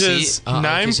averages 9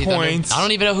 OKC Thunder. points. I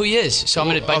don't even know who he is. So I'm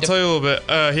going to. I'll tell you a little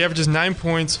bit. He averages 9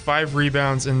 points, 5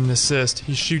 rebounds, and an assist.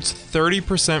 He shoots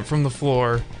 30% from the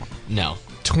floor, No.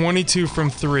 22 from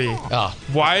 3. Oh.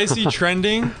 Why is he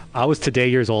trending? I was today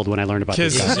years old when I learned about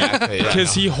this guy. Exactly. Yeah.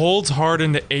 Because he holds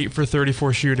Harden to 8 for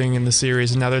 34 shooting in the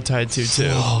series, and now they're tied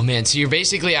 2-2. Oh, man. So you're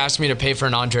basically asking me to pay for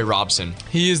an Andre Robson.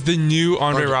 He is the new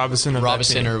Andre Robinson of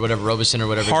Robinson that team. or whatever. Robinson or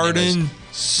whatever his name is. Harden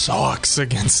sucks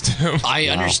against him. I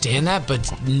understand that,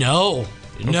 but no.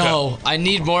 No, I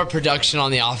need more production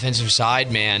on the offensive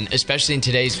side, man, especially in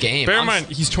today's game. Bear in mind,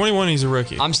 he's 21 and he's a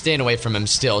rookie. I'm staying away from him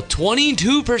still.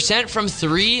 22% from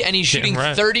 3, and he's shooting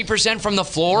right. 30% from the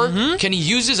floor. Can he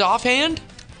use his offhand?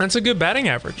 That's a good batting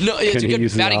average. No, it's Can a he good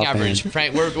use his batting offhand? average,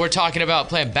 Frank. We're talking about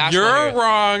playing basketball. You're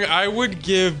wrong. I would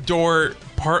give Dort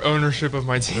part ownership of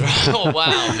my team. Oh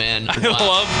wow, man! I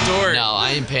love Dort. No,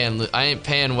 I ain't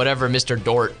paying whatever Mr.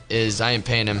 Dort is. I ain't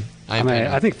paying him.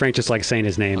 I think Frank just likes saying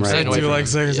his name, I'm right? staying I away do from like him.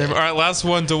 saying his name. All right, last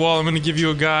one, DeWall. I'm going to give you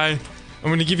a guy. I'm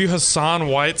going to give you Hassan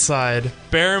Whiteside.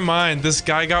 Bear in mind, this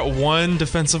guy got one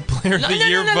Defensive Player of the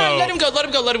Year vote. No, let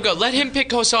him go. Let him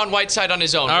pick Hassan Whiteside on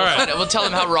his own. All right. We'll tell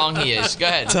him how wrong he is. Go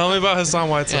ahead. Tell me about Hassan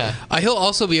Whiteside. Yeah. He'll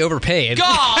also be overpaid.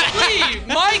 Golly,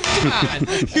 Mike, come on.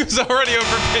 He was already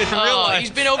overpaid in real life.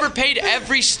 He's been overpaid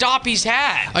every stop he's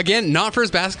had. Again, not for his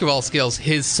basketball skills,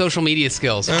 his social media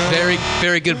skills. Very,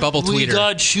 very good bubble We tweeter.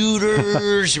 got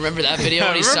shooters. Remember that video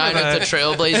when he signed with the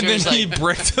Trailblazers? And then he Like,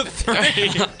 bricked a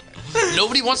 3.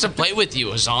 nobody wants to play with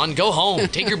you, Hassan. Go home.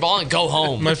 Take your ball and go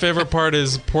home. My favorite part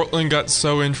is Portland got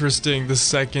so interesting the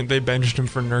second they benched him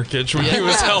for Nurkic when he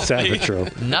was healthy. Sad but true.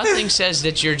 Nothing says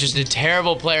that you're just a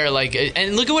terrible player. Like,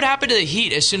 and look at what happened to the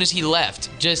Heat as soon as he left.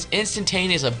 Just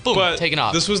instantaneous, boom, But taken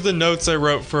off. this was the notes I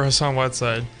wrote for Hassan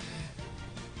Whiteside.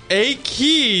 A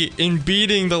key in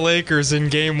beating the Lakers in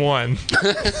Game 1.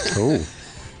 Oh,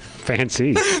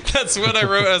 fancy. That's what I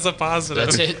wrote as a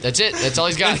positive. That's it. That's all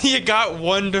he's got. And he got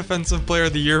one Defensive Player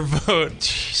of the Year vote.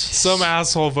 Some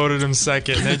asshole voted him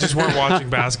second. And they just weren't watching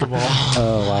basketball.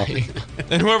 Oh, wow.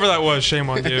 And whoever that was, shame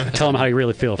on you. Tell him how you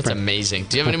really feel, That's Frank. amazing.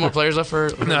 Do you have any more players left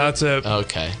for? No, that's it.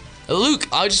 Okay. Luke,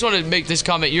 I just want to make this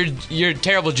comment. You're a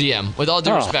terrible GM. With all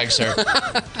due Oh. respect, sir. With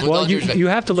all Well, due you respect.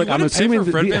 have to look. I'm Wouldn't pay assuming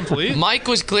for Fred the- VanVleet? Mike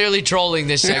was clearly trolling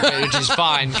this segment, which is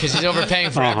fine because he's overpaying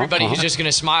for everybody who's just going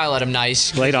to smile at him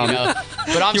nice. Laid on.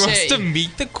 But I'm He wants saying, to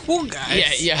meet the cool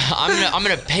guys. yeah. I'm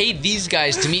gonna pay these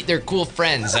guys to meet their cool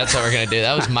friends. That's what we're gonna do.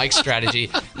 That was Mike's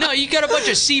strategy. No, you got a bunch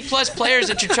of C+ players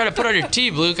that you're trying to put on your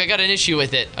team, Luke. I got an issue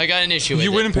with it.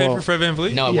 You wouldn't pay Well, for Fred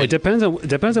VanVleet? No, I Yeah, it would. depends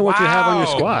on what you have on your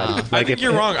squad. I think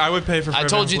you're wrong. I would pay for Fred I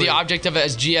told you the VanVleet. object of it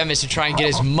as GM is to try and get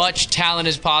as much talent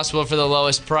as possible for the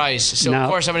lowest price. So, Now- of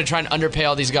course, I'm going to try and underpay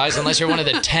all these guys unless you're one of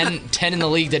the 10 in the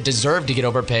league that deserve to get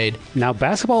overpaid. Now,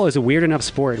 basketball is a weird enough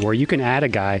sport where you can add a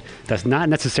guy that's not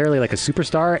necessarily like a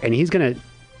superstar, and he's going to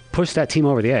push that team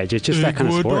over the edge. It's just that kind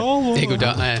of sport.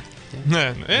 Iguodala.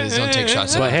 Please don't take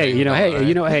shots. But hey,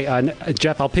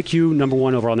 Jeff, I'll pick you number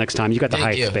 1 overall next time. You got the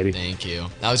height, baby. Thank you.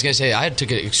 I was gonna say I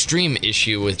took an extreme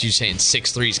issue with you saying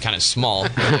 6'3" is kind of small.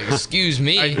 Like, excuse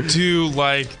me. I do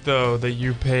like though that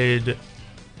you paid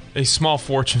a small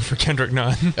fortune for Kendrick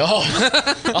Nunn. Oh,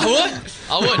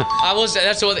 I would.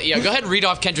 That's the one. Yeah, go ahead and read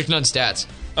off Kendrick Nunn's stats.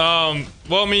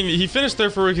 Well, I mean, he finished there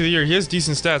for Rookie of the Year. He has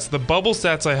decent stats. The bubble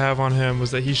stats I have on him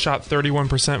was that he shot 31%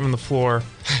 from the floor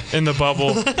in the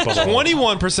bubble,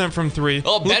 21% from 3.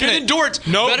 Oh, better than Dort.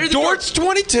 No, better than Dort's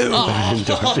 22. No,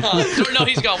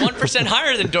 he's got 1%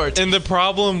 higher than Dort. And the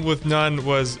problem with Nunn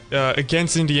was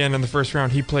against Indiana in the first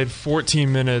round, he played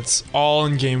 14 minutes all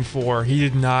in Game 4. He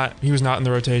was not in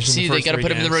the rotation. See, they got to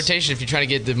put him in the rotation if you're trying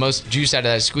to get the most juice out of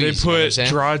that squeeze. They put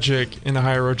Dragic in a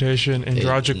higher rotation, and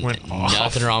Dragic went off.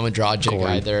 Nothing wrong with Dragic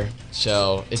either.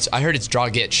 So I heard it's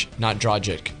Dragic, not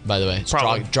Dragic, by the way. It's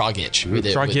Dragic.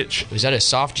 Dragic. Was that a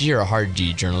soft G or a hard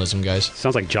G, journalism guys?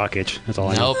 Sounds like jock itch. That's all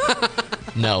I know. Nope.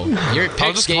 No. Your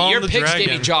picks gave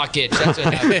me jock itch. That's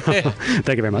what happened.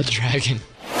 Thank you very much. Dragon.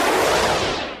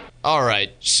 All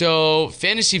right. So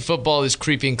fantasy football is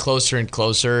creeping closer and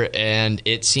closer, and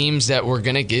it seems that we're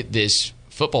going to get this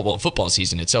football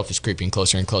season itself is creeping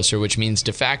closer and closer, which means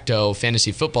de facto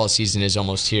fantasy football season is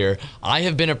almost here. I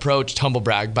have been approached, humble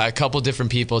brag, by a couple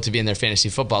different people to be in their fantasy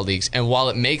football leagues, and while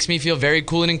it makes me feel very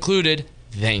cool and included,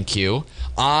 thank you,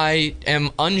 I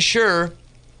am unsure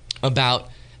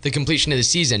about the completion of the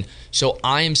season, so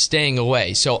I am staying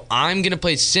away. So I'm going to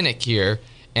play cynic here,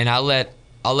 and I'll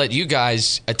let you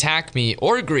guys attack me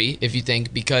or agree if you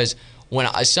think, because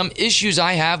some issues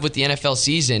I have with the NFL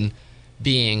season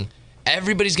being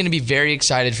everybody's going to be very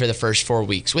excited for the first 4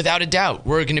 weeks. Without a doubt,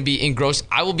 we're going to be engrossed.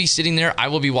 I will be sitting there. I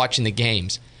will be watching the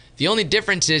games. The only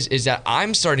difference is that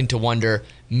I'm starting to wonder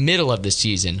middle of the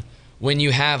season when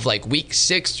you have like week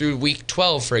 6 through week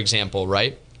 12, for example,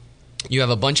 right? You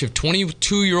have a bunch of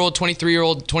 22-year-old,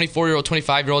 23-year-old, 24-year-old,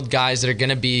 25-year-old guys that are going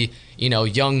to be,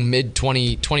 young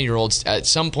mid-20-year-olds at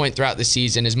some point throughout the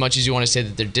season. As much as you want to say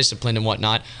that they're disciplined and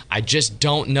whatnot, I just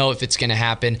don't know if it's going to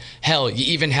happen. Hell,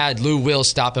 you even had Lou Will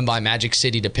stopping by Magic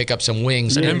City to pick up some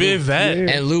wings. An NBA vet.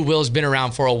 And Lou Will's been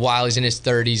around for a while. He's in his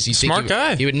 30s. Smart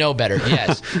guy. He would know better,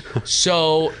 yes.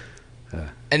 So,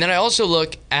 and then I also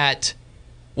look at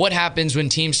what happens when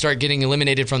teams start getting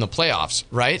eliminated from the playoffs,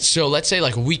 right? So let's say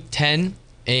like week 10,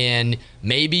 and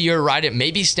maybe you're right.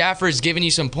 Maybe Stafford's giving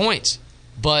you some points,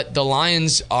 but the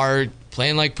Lions are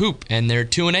playing like poop, and they're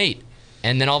 2-8.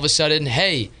 And then all of a sudden,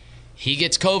 hey, he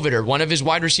gets COVID, or one of his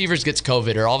wide receivers gets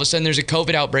COVID, or all of a sudden there's a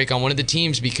COVID outbreak on one of the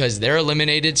teams because they're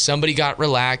eliminated. Somebody got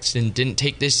relaxed and didn't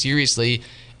take this seriously.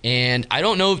 And I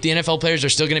don't know if the NFL players are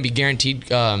still going to be guaranteed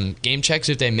game checks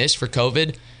if they miss for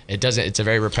COVID. It doesn't. It's a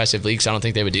very repressive league, so I don't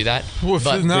think they would do that. Well, if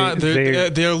but not, they're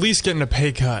at least getting a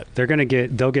pay cut.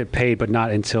 They'll get paid, but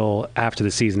not until after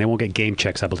the season. They won't get game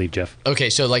checks, I believe, Jeff. Okay,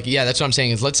 so that's what I'm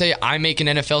saying is, let's say I make an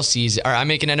NFL season, or I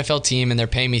make an NFL team, and they're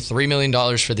paying me $3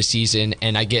 million for the season,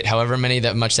 and I get however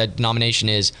much that denomination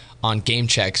is on game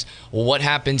checks. Well, what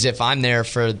happens if I'm there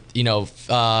for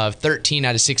 13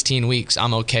 out of 16 weeks?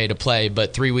 I'm okay to play,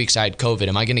 but 3 weeks I had COVID.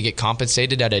 Am I going to get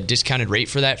compensated at a discounted rate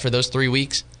for that for those 3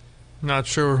 weeks? Not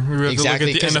sure. We have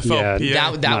exactly, to look at the NFL.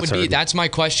 Yeah, that would be. That's my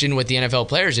question with the NFL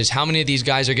players: is how many of these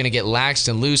guys are going to get laxed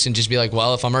and loose and just be like,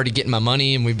 well, if I'm already getting my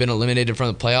money and we've been eliminated from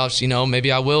the playoffs,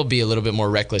 maybe I will be a little bit more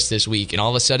reckless this week. And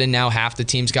all of a sudden now half the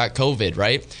teams got COVID,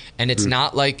 right? And it's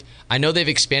not like, I know they've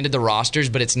expanded the rosters,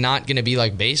 but it's not going to be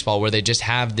like baseball where they just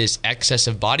have this excess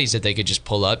of bodies that they could just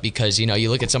pull up because, you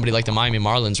look at somebody like the Miami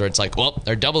Marlins where it's like, well,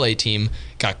 their AA team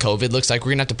got COVID. Looks like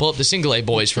we're going to have to pull up the single A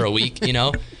boys for a week,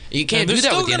 You can't do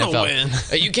that with the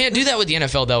NFL. You can't do that with the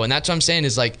NFL, though. And that's what I'm saying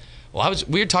is like,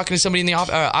 we were talking to somebody in the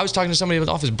office. I was talking to somebody in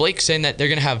the office, Blake, saying that they're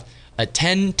going to have a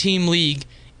 10-team league.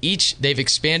 They've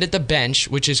expanded the bench,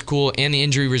 which is cool, and the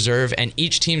injury reserve, and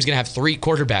each team's going to have 3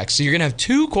 quarterbacks. So you're going to have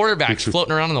 2 quarterbacks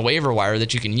floating around on the waiver wire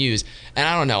that you can use. And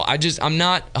I don't know. I'm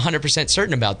not 100%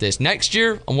 certain about this. Next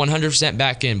year, I'm 100%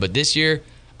 back in. But this year,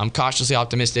 I'm cautiously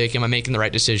optimistic. Am I making the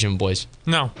right decision, boys?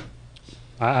 No.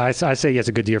 I say yes.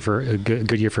 A good year for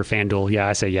FanDuel. Yeah,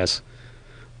 I say yes.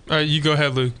 You go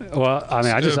ahead, Luke. Well, I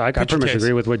mean, I pretty much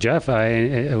agree with what Jeff.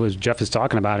 Jeff is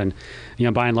talking about, and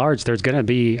by and large, there's going to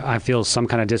be, I feel, some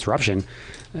kind of disruption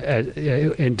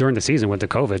during the season with the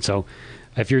COVID. So,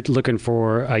 if you're looking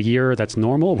for a year that's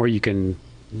normal, where you can,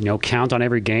 count on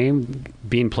every game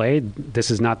being played,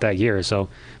 this is not that year. So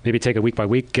maybe take it week by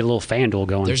week, get a little FanDuel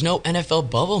going. There's no NFL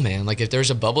bubble, man. Like if there's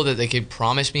a bubble that they could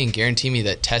promise me and guarantee me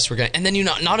that tests were going to, and then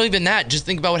not even that, just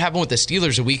think about what happened with the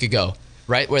Steelers a week ago,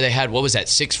 right? Where they had,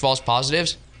 6 false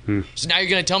positives? So now you're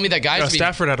going to tell me that guys...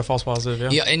 Stafford had a false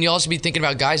positive, Yeah, and you also be thinking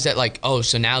about guys that like, oh,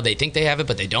 so now they think they have it,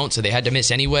 but they don't, so they had to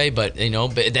miss anyway. But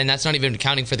but then that's not even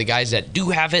accounting for the guys that do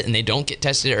have it and they don't get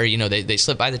tested, or they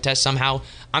slip by the test somehow.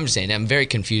 I'm just saying, I'm very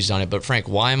confused on it. But Frank,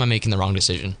 why am I making the wrong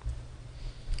decision?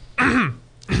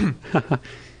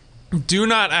 Do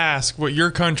not ask what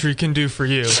your country can do for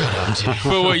you,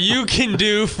 but what you can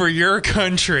do for your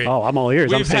country. Oh, I'm all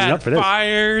ears. I'm standing up for this. We've had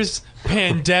fires,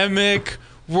 pandemic,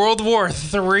 World War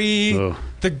III,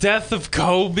 the death of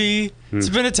Kobe. It's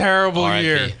been a terrible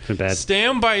year. It's been bad.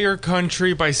 Stand by your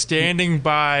country by standing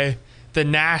by the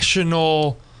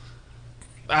national...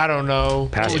 I don't know.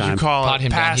 Pastime. What would you call it? Pot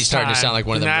him down. He's starting to sound like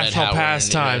one of the national Red Howard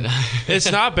pastime. It's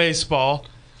not baseball.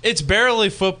 It's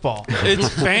barely football. It's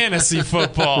fantasy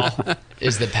football.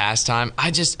 Is the pastime?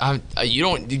 You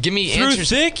don't give me Through answers.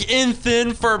 thick and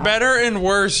thin, for better and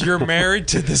worse, you're married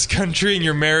to this country and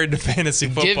you're married to fantasy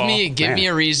football. Give me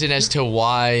a reason as to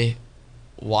why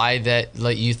that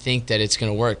you think that it's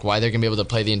going to work. Why they're going to be able to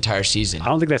play the entire season. I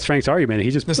don't think that's Frank's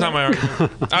argument. That's not my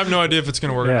argument. I have no idea if it's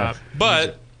going to work or not.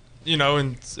 But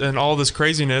and all this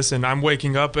craziness, and I'm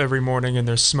waking up every morning and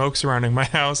there's smoke surrounding my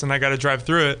house, and I got to drive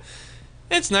through it.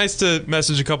 It's nice to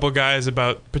message a couple of guys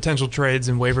about potential trades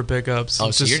and waiver pickups.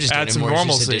 Oh, so you're just doing it more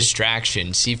just a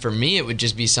distraction. See, for me, it would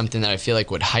just be something that I feel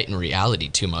like would heighten reality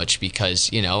too much because,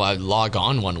 I log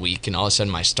on one week and all of a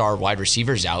sudden my star wide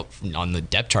receiver's out on the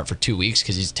depth chart for 2 weeks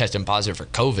because he's testing positive for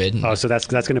COVID. Oh, so that's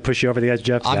going to push you over the edge,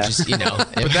 Jeff? I'm just,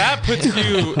 But that puts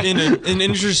you in an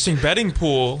interesting betting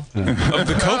pool of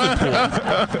the COVID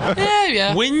pool.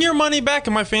 Yeah. Win your money back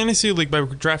in my fantasy league by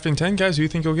drafting 10 guys who you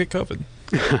think will get COVID.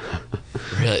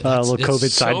 Really, a little COVID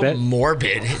side bet.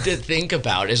 Morbid to think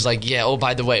about. Is like,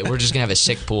 by the way, we're just gonna have a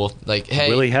sick pool. Like, hey,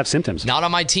 will he have symptoms? Not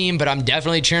on my team, but I'm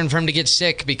definitely cheering for him to get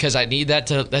sick because I need that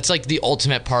to. That's like the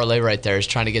ultimate parlay right there. Is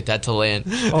trying to get that to land.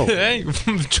 Oh, hey,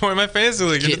 join my fantasy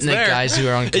league. Getting it's the there. guys who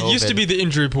are on COVID. It used to be the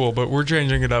injury pool, but we're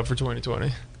changing it up for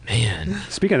 2020. Man,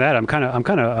 speaking of that, I'm kind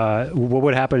of. What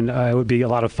would happen? It would be a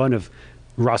lot of fun if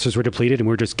rosters were depleted and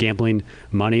we're just gambling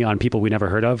money on people we never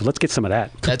heard of. Let's get some of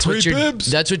that. That's what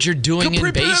you're doing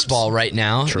in baseball right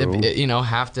now. True.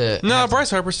 Have to. No, Bryce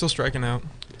Harper's still striking out.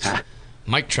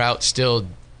 Mike Trout still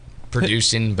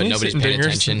producing, but nobody's paying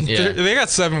attention. Yeah. They got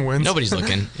 7 wins. Nobody's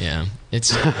looking. Yeah,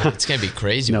 it's gonna be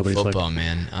crazy with football,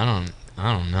 man. I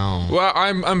don't know. Well,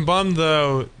 I'm bummed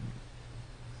though.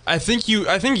 I think you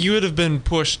would have been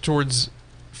pushed towards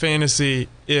fantasy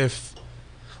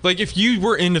if you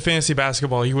were into fantasy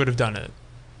basketball, you would have done it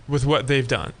with what they've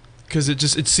done because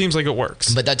it seems like it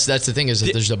works. But that's the thing is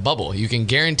that there's a bubble. You can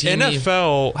guarantee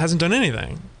NFL hasn't done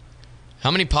anything.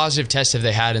 How many positive tests have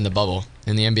they had in the bubble,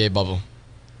 in the NBA bubble?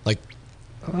 Like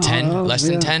 10? Less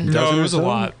than 10? No, it was a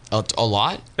lot. A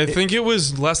lot? I think it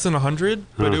was less than 100,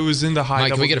 but it was in the high.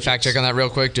 Mike, can we get a fact check on that real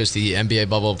quick? Just the NBA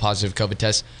bubble positive COVID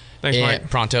test. Thanks, Mike.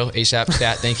 Pronto, ASAP,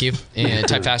 stat, thank you. And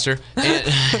type faster.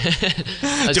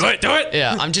 And do it.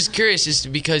 Yeah, I'm just curious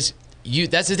just because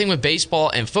that's the thing with baseball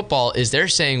and football is they're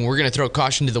saying we're going to throw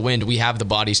caution to the wind. We have the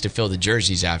bodies to fill the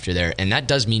jerseys after there. And that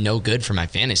does me no good for my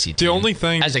fantasy team. The only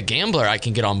thing... As a gambler, I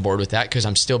can get on board with that because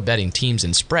I'm still betting teams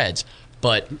and spreads.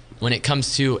 But when it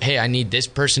comes to, hey, I need this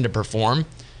person to perform,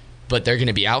 but they're going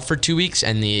to be out for 2 weeks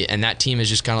and that team is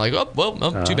just kind of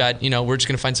like, too bad. We're just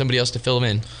going to find somebody else to fill them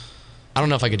in. I don't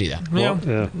know if I could do that.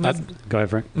 Go ahead,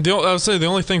 Frank. I would say the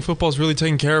only thing football's really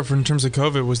taken care of in terms of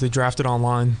COVID was they drafted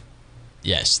online.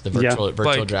 Yes, the virtual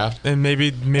draft. And maybe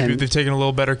they've taken a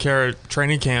little better care at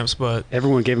training camps, but...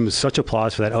 Everyone gave them such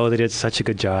applause for that. Oh, they did such a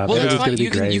good job. Well, that's fine.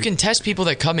 You can test people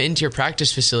that come into your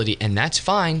practice facility, and that's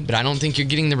fine, but I don't think you're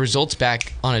getting the results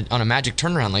back on a magic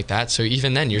turnaround like that. So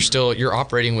even then, you're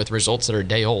operating with results that are a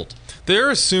day old.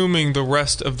 They're assuming the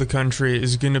rest of the country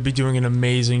is going to be doing an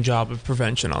amazing job of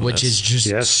prevention on which this. Is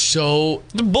just so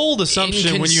the bold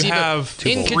assumption when you have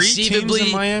 3 teams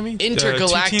in Miami,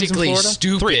 intergalactically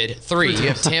stupid. Three. You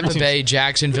have Tampa Bay,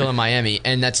 Jacksonville, and Miami,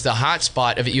 and that's the hot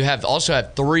spot of it. You also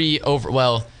have 3 over.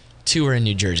 Well, 2 are in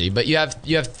New Jersey, but you have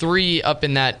 3 up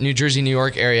in that New Jersey, New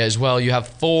York area as well. You have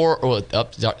 4.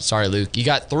 Sorry, Luke. You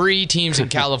got 3 teams in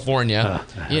California.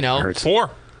 4.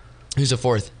 Who's the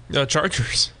 4th?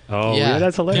 Chargers. Oh, yeah,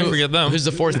 that's hilarious. Don't forget them. Who's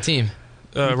the 4th team?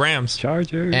 Rams.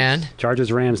 Chargers. And? Chargers,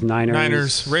 Rams,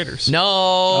 Niners. Raiders. No.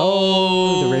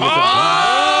 Oh, the Raiders.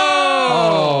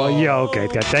 Yeah, okay.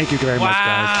 Thank you very much,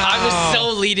 guys. I was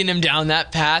so leading him down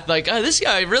that path. Like, this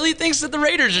guy really thinks that the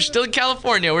Raiders are still in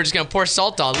California. We're just going to pour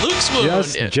salt on Luke's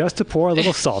wound. Just to pour a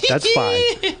little salt. That's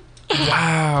fine.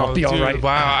 Wow, I'll be all dude, right.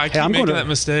 Wow, I keep making that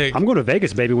mistake. I'm going to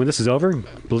Vegas, baby, when this is over.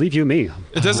 Believe you me.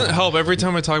 It doesn't help. Every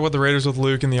time I talk about the Raiders with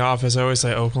Luke in the office, I always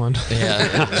say Oakland.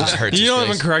 Yeah, it just hurts. You his don't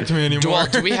face. even correct me anymore.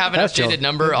 Do we have an That's updated Joe.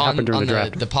 number It on happened during the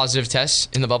draft. the positive tests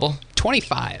in the bubble?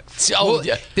 25. Oh, Well,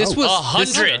 yeah. This was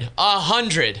 100.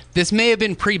 100. This may have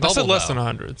been I pre-bubble. said less than though.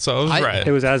 100, so I was right.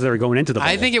 It was as they were going into the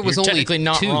bubble. I think it was You're only technically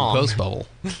not 2 wrong. post-bubble.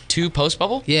 2 post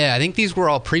bubble? Yeah, I think these were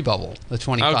all pre-bubble. The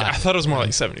 25. Okay, I thought it was more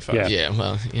like 75. Yeah. Yeah,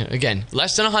 well, again,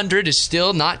 less than 100 is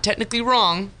still not technically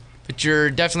wrong, but you're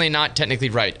definitely not technically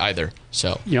right either.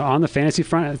 So, on the fantasy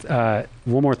front,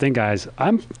 one more thing, guys.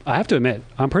 I have to admit,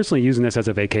 I'm personally using this as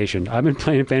a vacation. I've been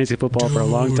playing fantasy football for a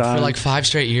long time. for like 5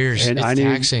 straight years, and it's I need,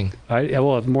 taxing.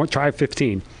 Try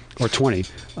 15 or 20.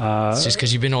 It's just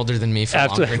because you've been older than me for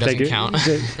longer, it doesn't count.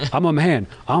 I'm a man.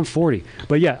 I'm 40.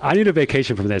 But yeah, I need a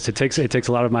vacation from this. It takes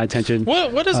a lot of my attention.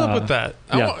 What is up with that?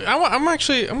 Yeah. I'm going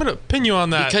to pin you on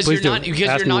that. Because Please you're do. not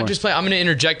Ask me more. just playing. I'm going to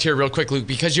interject here real quick, Luke.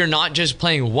 Because you're not just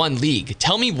playing one league.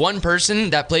 Tell me one person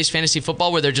that plays fantasy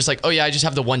football where they're just like, oh yeah, I just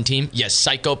have the one team. Yes,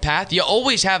 psychopath. You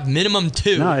always have minimum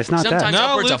 2. No, it's not that. Sometimes No,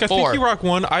 upwards Luke, of I 4. think you rock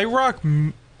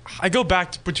 1. I go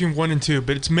back to between 1 and 2,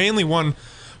 but it's mainly 1.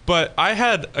 But I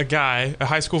had a guy, a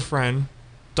high school friend,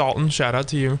 Dalton, shout out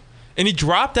to you, and he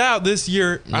dropped out this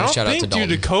year. No, I don't shout out think to due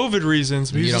to COVID reasons,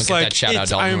 but You he's don't just get like, that shout out,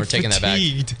 Dalton. I am We're taking that back.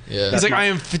 fatigued. Yeah. He's like, I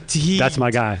am fatigued. That's my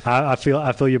guy. I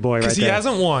feel your boy right Because there. he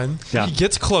hasn't won. Yeah. He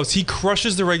gets close. He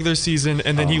crushes the regular season,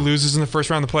 and then he loses in the first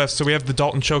round of the playoffs. So we have the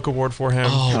Dalton Choke Award for him.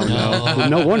 Oh, no.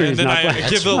 No wonder And he's then not I playing.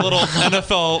 give the little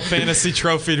NFL fantasy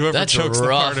trophy to whoever That's chokes the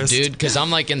rough, hardest. dude. Because I'm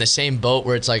like in the same boat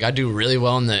where it's like I do really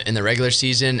well in the regular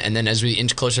season, and then as we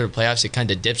inch closer to the playoffs, it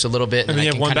kind of dips a little bit. And then I you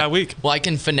have can one kinda- bad week. Well, I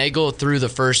can finagle through the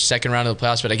second round of the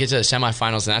playoffs, but I get to the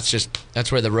semifinals, and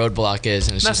that's where the roadblock is.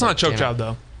 And it's That's just not like, a choke damn job,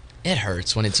 though. It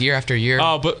hurts when it's year after year.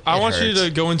 Oh, but I It want you hurts. to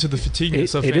go into the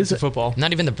fatigueness of It fantasy is- football.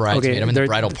 Not even the bridesmaid. I'm in the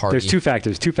bridal party. There's 2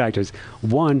 factors. 2 factors.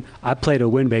 One, I play to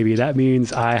win, baby. That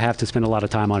means I have to spend a lot of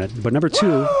time on it. But number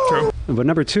 2, True.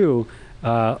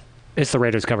 it's the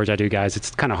Raiders coverage I do, guys.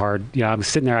 It's kind of hard. I'm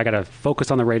sitting there. I got to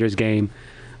focus on the Raiders game,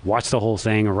 watch the whole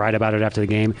thing, write about it after the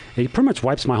game. It pretty much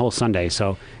wipes my whole Sunday.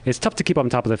 So it's tough to keep on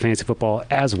top of the fantasy football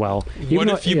as well. What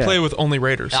if you play with only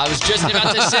Raiders? I was just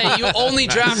about to say you only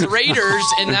draft Raiders,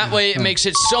 and that way it makes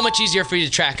it so much easier for you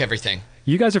to track everything.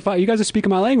 You guys are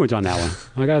speaking my language on that one.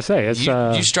 I gotta say, it's.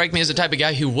 You strike me as the type of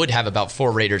guy who would have about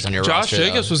 4 Raiders on your Josh roster.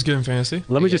 Jacobs was good in fantasy.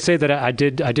 Let me just say that I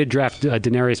did draft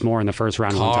Denarius Moore in the first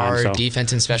round one time. So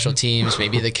defense and special teams,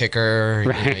 maybe the kicker.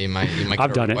 Right. You might I've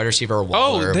get done a it. wide receiver or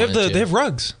Waller. Oh, they have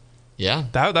Ruggs. Yeah.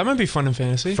 That might be fun in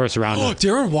fantasy. first round. Oh,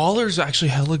 Darren Waller's actually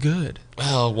hella good.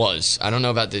 Well, it was. I don't know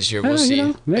about this year. We'll You see.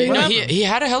 know, maybe. He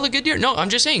had a hella good year. No, I'm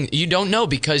just saying you don't know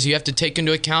because you have to take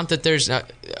into account that there's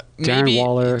maybe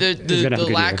Waller is the gonna have a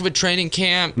good lack year. of a training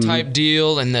camp type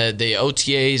deal and the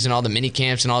OTAs and all the mini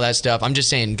camps and all that stuff. I'm just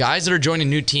saying guys that are joining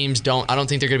new teams I don't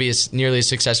think they're going to be nearly as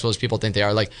successful as people think they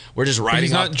are. Like we're just But riding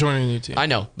he's not off. joining a new team. I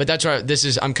know, but that's right.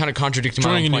 I'm kind of contradicting my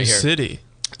Joining a own new point here. city.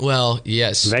 Well,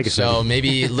 yes. Vegas, so baby.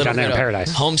 maybe a little Down there bit in of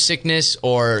paradise. homesickness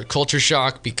or culture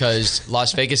shock because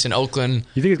Las Vegas and Oakland.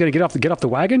 You think he's gonna get off the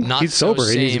wagon? Not He's so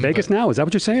sober and he's in same, Vegas but- now. Is that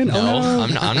what you're saying? No, Oh,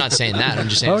 I'm not saying that. I'm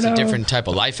just saying Oh, it's no. a different type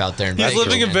of life out there. In He's Vegas,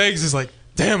 living in man. Vegas. He's like,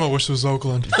 damn, I wish it was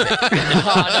Oakland.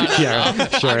 Yeah,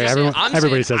 sure.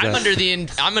 Everybody says I'm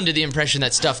that. I'm under the impression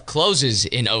that stuff closes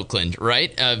in Oakland,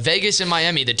 right? Vegas and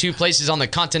Miami, the 2 places on the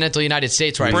continental United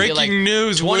States where I feel Breaking like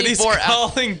news. Woody's 24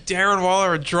 calling Darren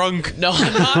Waller a drunk. No,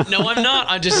 I'm not. No, I'm not.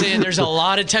 I'm just saying there's a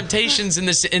lot of temptations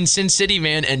in Sin City,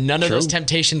 man, and none of True. those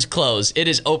temptations close. It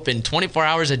is open 24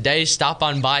 hours a day. Stop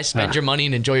on by, spend your money,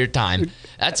 and enjoy your time.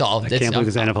 That's all. I can't believe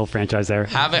there's an NFL franchise there.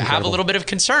 Have a Incredible. little bit of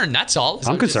concern. That's all.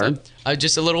 I'm concerned. I'm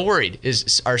just a little worried.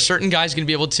 Are certain guys going to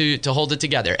be able to hold it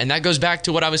together? And that goes back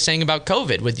to what I was saying about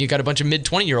COVID. With you got a bunch of mid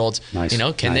 20-year-olds. Nice.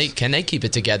 Can they keep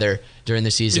it together during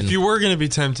the season? If you were going to be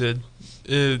tempted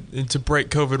to break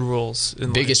COVID rules,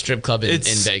 in Biggest strip club in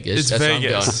Vegas. It's That's where I'm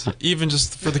Vegas, going. even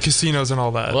just for the casinos and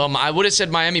all that. Well, I would have said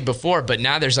Miami before, but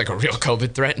now there's like a real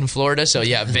COVID threat in Florida. So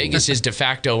yeah, Vegas is de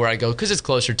facto where I go because it's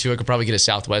closer to. I could probably get a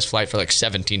Southwest flight for like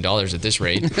 $17 at this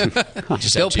rate.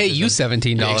 Just They'll how pay cheap you is it?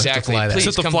 $17 to Exactly. fly that. Please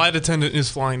Except the come- flight attendant is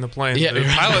flying the plane. Yeah, the right.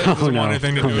 pilot doesn't no. want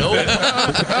anything to do with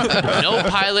it. No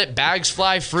pilot, bags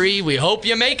fly free. We hope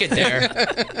you make it there.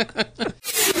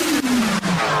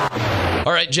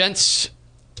 All right, gents.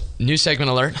 New segment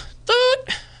alert. Doot.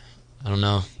 I don't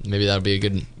know. Maybe that'll be a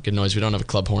good noise. We don't have a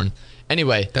club horn.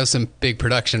 Anyway. That was some big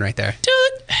production right there.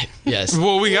 Doot. Yes.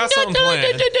 Well, we got something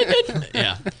planned.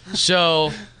 Yeah.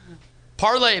 So,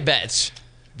 parlay bets.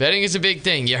 Betting is a big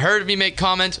thing. You heard me make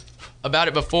comments about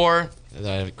it before. I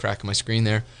have a crack on my screen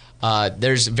there.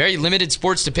 There's very limited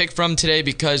sports to pick from today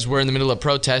because we're in the middle of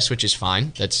protests, which is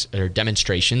fine. Or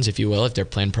demonstrations, if you will. If they're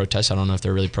planned protests, I don't know if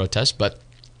they're really protests, but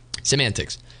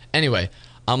semantics. Anyway,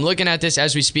 I'm looking at this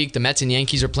as we speak. The Mets and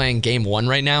Yankees are playing game 1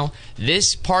 right now.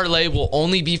 This parlay will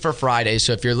only be for Friday,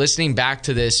 so if you're listening back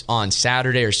to this on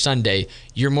Saturday or Sunday,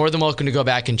 you're more than welcome to go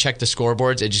back and check the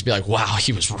scoreboards and just be like, wow,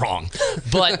 he was wrong.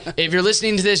 But if you're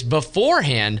listening to this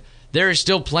beforehand, there is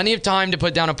still plenty of time to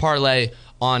put down a parlay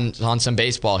on some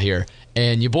baseball here.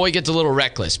 And your boy gets a little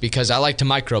reckless because I like to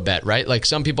micro bet, right? Like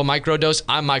some people microdose,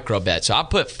 I micro bet. So I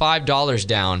put $5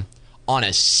 down on a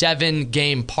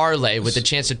 7-game parlay with a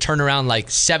chance to turn around like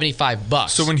 $75.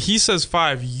 So when he says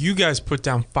 5, you guys put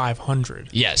down 500.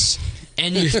 Yes.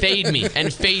 And you fade me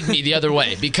the other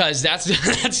way because that's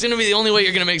going to be the only way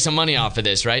you're going to make some money off of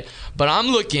this, right? But I'm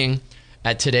looking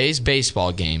at today's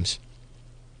baseball games,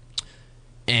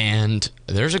 and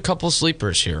there's a couple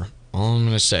sleepers here. All I'm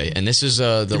going to say, and this is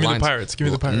the Give me lines. the Pirates. Give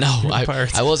me the Pirates. No,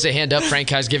 Pirates. I will say hand up. Frank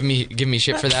has given me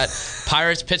shit for that.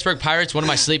 Pirates, Pittsburgh Pirates, one of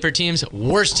my sleeper teams.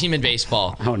 Worst team in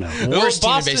baseball. Oh, no. Worst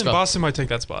team in baseball. Boston might take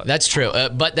that spot. That's true.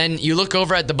 But then you look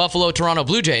over at the Buffalo-Toronto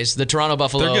Blue Jays, the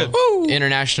Toronto-Buffalo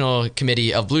International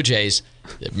Committee of Blue Jays,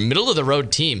 middle of the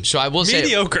road team. So I will say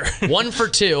mediocre. 1 for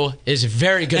 2 is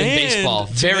very good in baseball.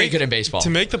 Very good in baseball. To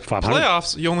make the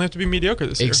playoffs, you only have to be mediocre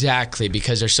this year. Exactly,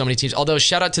 because there's so many teams. Although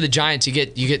shout out to the Giants, you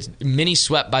get mini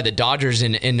swept by the Dodgers by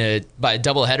a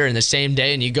doubleheader in the same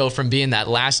day, and you go from being that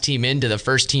last team in to the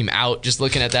first team out. Just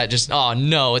looking at that, oh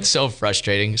no, it's so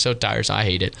frustrating, so tiresome. I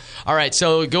hate it. All right,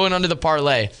 so going on to the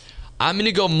parlay, I'm going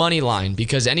to go money line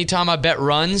because anytime I bet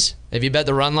runs, if you bet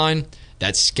the run line,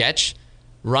 that's sketch.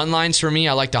 Run lines for me,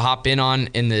 I like to hop in on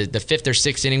in the 5th or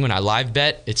 6th inning when I live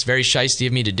bet. It's very shiesty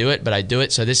of me to do it, but I do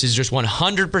it. So this is just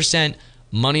 100%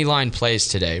 money line plays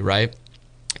today, right?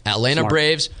 Atlanta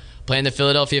Braves playing the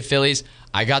Philadelphia Phillies.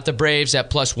 I got the Braves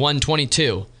at plus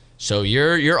 122. So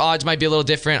your odds might be a little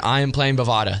different. I am playing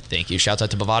Bovada. Thank you. Shouts out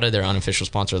to Bovada. They're unofficial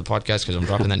sponsor of the podcast because I'm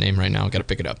dropping that name right now. Got to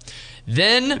pick it up.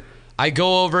 Then I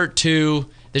go over to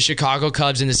the Chicago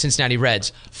Cubs and the Cincinnati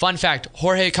Reds. Fun fact,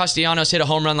 Jorge Castellanos hit a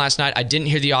home run last night. I didn't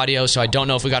hear the audio, so I don't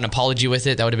know if we got an apology with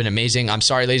it. That would have been amazing. I'm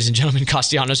sorry, ladies and gentlemen.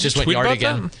 Castellanos just went yard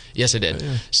again. Them? Yes, I did.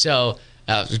 Yeah. So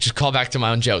just call back to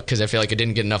my own joke because I feel like I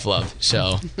didn't get enough love.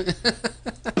 So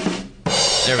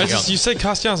there we go. You said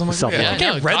Castellanos. I'm like, I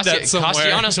can't read that somewhere.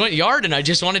 Castellanos went yard, and I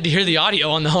just wanted to hear the audio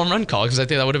on the home run call because I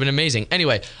think that would have been amazing.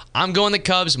 Anyway, I'm going the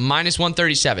Cubs minus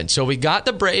 137. So we got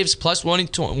the Braves plus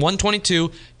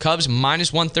 122, Cubs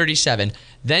minus 137.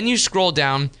 Then you scroll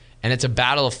down, and it's a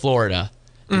battle of Florida.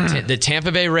 The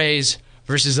Tampa Bay Rays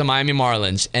versus the Miami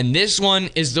Marlins. And this one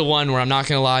is the one where I'm not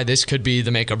going to lie, this could be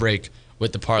the make or break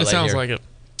with the parlay. It sounds like it.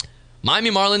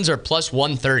 Miami Marlins are plus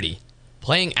 130,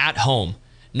 playing at home.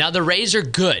 Now, the Rays are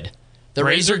good. The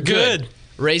Rays are good.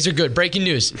 Rays are good. Breaking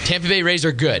news. Tampa Bay Rays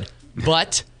are good.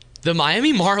 But the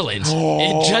Miami Marlins,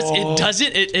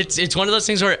 it's one of those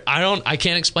things where I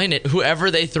can't explain it.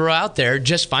 Whoever they throw out there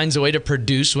just finds a way to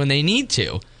produce when they need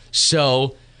to.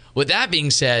 So, with that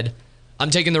being said, I'm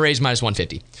taking the Rays minus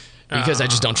 150. Because I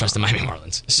just don't trust the Miami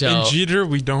Marlins. So, and Jeter,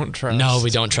 we don't trust. No, we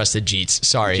don't trust the Jeets.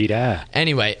 Sorry. Jeter.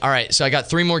 Anyway, all right. So I got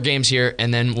 3 more games here,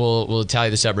 and then we'll tally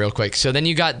this up real quick. So then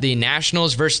you got the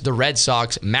Nationals versus the Red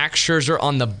Sox. Max Scherzer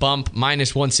on the bump,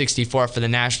 minus 164 for the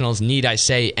Nationals. Need I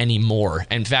say any more?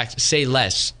 In fact, say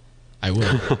less. I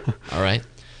will. All right.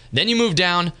 Then you move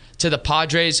down to the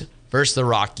Padres versus the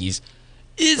Rockies.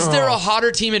 Is there a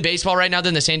hotter team in baseball right now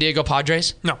than the San Diego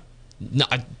Padres? No.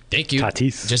 Thank you.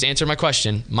 Tatis. Just answer my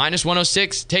question. Minus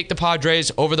 106, take the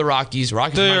Padres over the Rockies.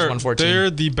 Rockies minus 114. They're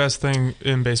the best thing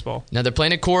in baseball. Now, they're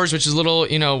playing at Coors, which is a little,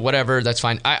 whatever. That's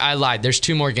fine. I lied. There's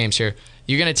 2 more games here.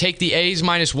 You're going to take the A's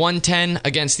minus 110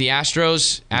 against the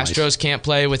Astros. Nice. Astros can't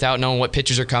play without knowing what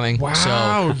pitchers are coming. Wow.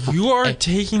 So, you are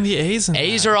taking the A's in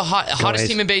A's are hottest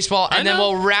team in baseball. And then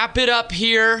we'll wrap it up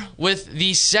here with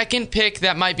the second pick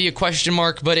that might be a question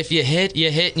mark. But if you hit,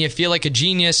 and you feel like a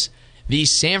genius. The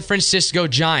San Francisco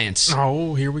Giants.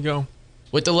 Oh, here we go.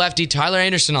 With the lefty Tyler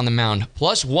Anderson on the mound.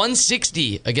 Plus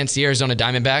 160 against the Arizona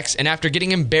Diamondbacks. And after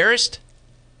getting embarrassed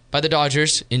by the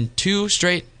Dodgers in 2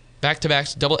 straight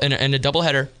back-to-backs and a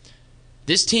doubleheader,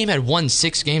 this team had won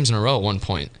 6 games in a row at one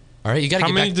point. All right, you got to get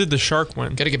back. How many did the Shark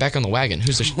win? Got to get back on the wagon.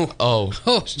 Who's the I'm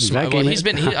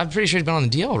pretty sure he's been on the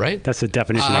DL, right? That's the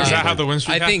definition. Is that how the win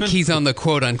streak I think he's on the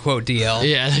quote-unquote DL.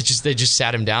 Yeah, they just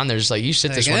sat him down. They're just like, you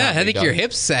sit this one out. I think your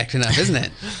hip's acting up, isn't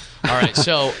it? All right,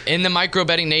 so in the micro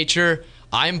betting nature,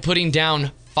 I'm putting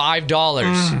down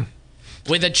 $5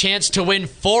 with a chance to win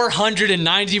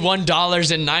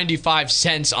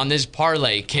 $491.95 on this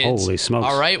parlay, kids. Holy smokes.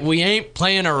 All right, we ain't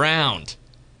playing around.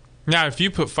 Now, if you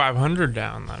put 500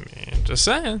 down, I mean, just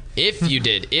saying. If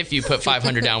you put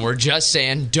 500 down, we're just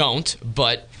saying don't,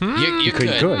 but you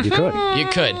could. You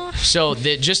could. So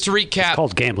just to recap, It's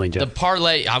called gambling, Jeff. the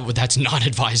parlay, that's not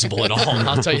advisable at all.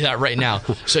 I'll tell you that right now.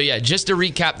 So yeah, just to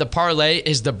recap, the parlay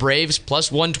is the Braves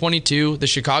plus 122, the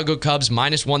Chicago Cubs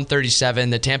minus 137,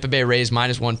 the Tampa Bay Rays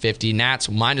minus 150, Nats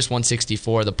minus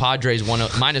 164, the Padres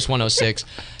minus 106.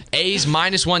 A's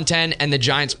minus 110 and the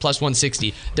Giants plus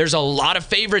 160. There's a lot of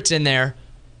favorites in there,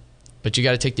 but you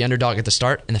got to take the underdog at the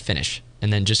start and the finish,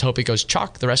 and then just hope it goes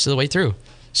chalk the rest of the way through.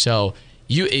 So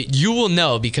you will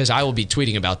know because I will be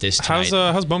tweeting about this tonight.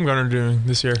 How's Bumgarner doing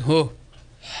this year? Whoa.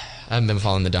 I haven't been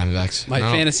following the Diamondbacks. My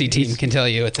fantasy team can tell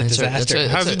you it's a disaster.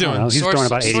 How's he doing? Well, he's throwing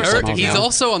about 80 miles an He's hour.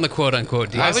 also on the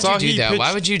quote-unquote Why deal. would you do that?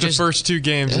 Why would you just the first 2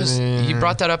 games? You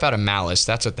brought that up out of malice.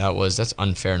 That's what that was. That's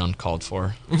unfair and uncalled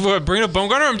for. What, bringing up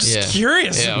Bumgarner? I'm just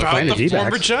curious Yeah, about playing the the D-backs.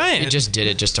 former Giant. You just did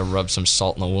it just to rub some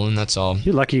salt in the wound. That's all.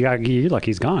 You're lucky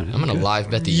he's gone. I'm gonna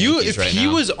live bet the Yankees If right he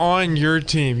now. was on your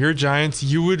team, your Giants,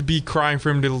 you would be crying for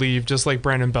him to leave, just like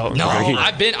Brandon Belt. No,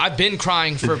 I've been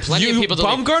crying for plenty of people to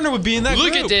leave. Bumgarner would be in that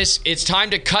Look group. at this. It's time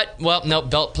to cut. Well, no,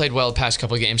 Belt played well the past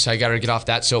couple of games, so I got to get off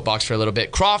that soapbox for a little bit.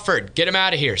 Crawford, get him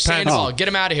out of here. Sandoval, get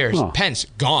him out of here. Oh. Pence,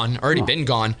 gone. Already been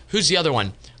gone. Who's the other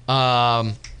one?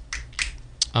 I'm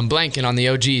blanking on the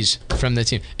OGs from the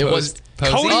team. It was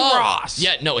Cody Ross.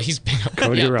 Yeah, no, he's been.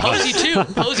 Cody Ross. Posey too.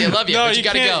 Posey, I love you, No, but you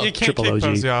got to go. You can't Triple kick OG.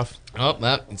 Posey off. Oh,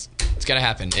 well, it's got to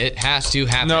happen. It has to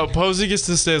happen. No, Posey gets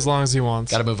to stay as long as he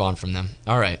wants. Got to move on from them.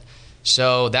 All right.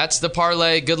 So that's the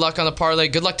parlay. Good luck on the parlay.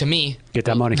 Good luck to me. Get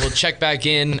that money. We'll check back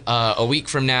in a week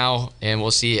from now, and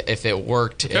we'll see if it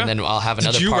worked. Okay. And then I'll have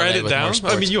another Did you parlay write it with more down?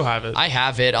 sports. I mean, you'll have it. I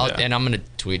have it. Yeah. And I'm going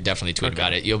to definitely tweet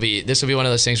about it. This will be one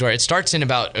of those things where it starts in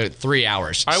about 3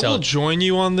 hours. I So will join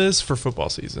you on this for football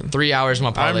season. 3 hours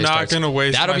my parlay I'm not starts. going to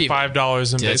waste That'll my be $5 in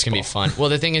baseball. That's going to be fun. Well,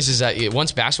 the thing is that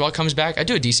once basketball comes back, I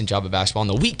do a decent job of basketball on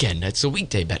the weekend. It's the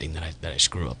weekday betting that I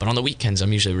screw up. But on the weekends,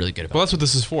 I'm usually really good about Well, that's what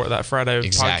this is for, that Friday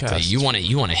Exactly. podcast. You want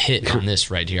to hit on this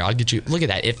right here. I'll get you. Look at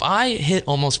that. If I hit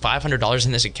almost $500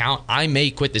 in this account, I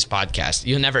may quit this podcast.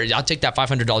 I'll take that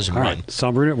 $500 and All run. right. So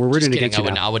we're rooting Just kidding. against you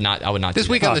now. I would not. This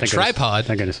do week that. on the thank goodness. tripod.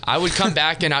 Thank goodness. I would come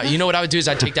back and you know what I would do is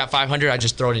I'd take that 500. I'd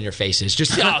just throw it in your faces.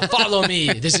 Just follow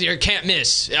me. This is your can't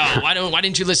miss. Why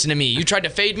didn't you listen to me? You tried to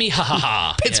fade me. Ha ha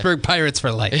ha. Pittsburgh Pirates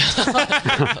for life.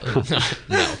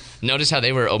 No. Notice how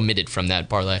they were omitted from that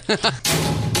parlay.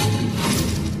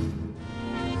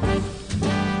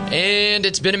 And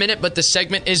it's been a minute, but the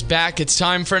segment is back. It's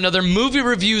time for another movie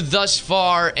review thus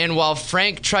far. And while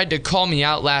Frank tried to call me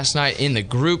out last night in the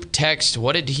group text,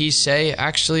 what did he say?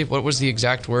 Actually, what was the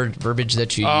exact verbiage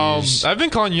that you used? I've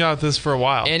been calling you out this for a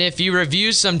while. And if you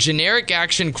review some generic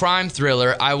action crime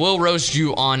thriller, I will roast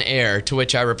you on air. To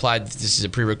which I replied, this is a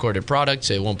pre-recorded product,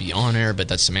 so it won't be on air, but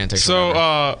that's semantics. So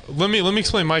whatever. let me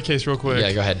explain my case real quick.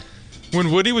 Yeah, go ahead.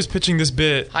 When Woody was pitching this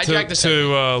bit Hijack the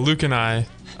to Luke and I,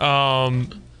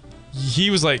 he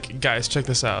was like, guys, check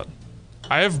this out.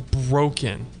 I have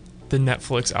broken the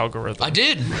Netflix algorithm. I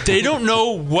did. They don't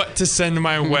know what to send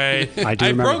my way. I do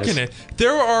I've remember broken this.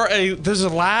 it. There's a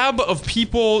lab of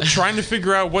people trying to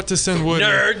figure out what to send Woody.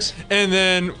 Nerds. And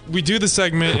then we do the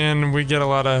segment and we get a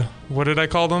lot of, what did I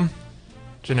call them?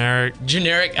 Generic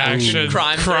Action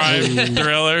crime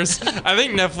thrillers. I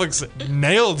think Netflix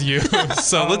nailed you.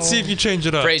 So let's see if you change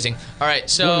it up. phrasing. All right, What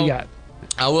so do we got?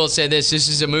 I will say this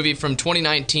is a movie from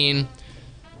 2019,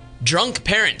 Drunk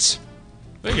Parents.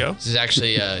 There you go. This is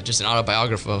actually just an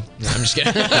autobiography. No, I'm just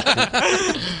kidding.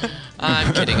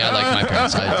 I'm kidding. I like my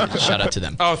parents. Shout out to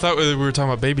them. Oh, I thought we were talking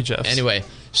about Baby Jeffs. Anyway,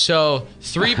 so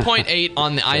 3.8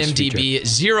 on the IMDb,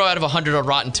 0 out of 100 on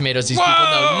Rotten Tomatoes. These people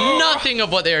know nothing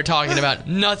of what they are talking about.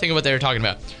 Nothing of what they are talking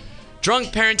about.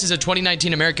 Drunk Parents is a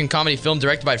 2019 American comedy film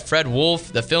directed by Fred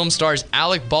Wolf. The film stars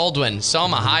Alec Baldwin,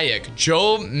 Salma Hayek,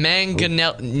 Joe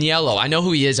Manganiello. I know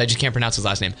who he is. I just can't pronounce his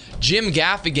last name. Jim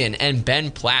Gaffigan and Ben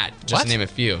Platt, just to name a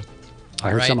few. I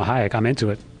heard right. some Hayek. I'm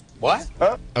into it.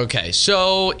 Okay,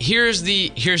 so here's the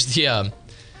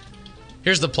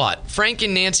plot. Frank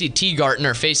and Nancy Teagarten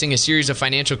are facing a series of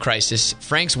financial crises.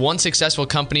 Frank's one successful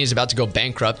company is about to go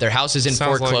bankrupt. Their house is in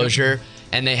Sounds foreclosure,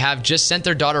 and they have just sent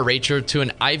their daughter Rachel to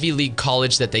an Ivy League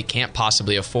college that they can't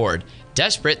possibly afford.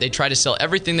 Desperate, they try to sell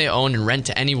everything they own and rent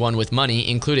to anyone with money,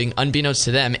 including, unbeknownst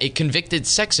to them, a convicted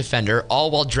sex offender,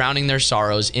 all while drowning their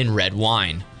sorrows in red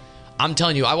wine. I'm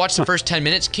telling you, I watched the first 10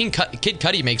 minutes. Kid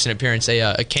Cudi makes an appearance,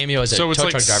 a cameo as a tow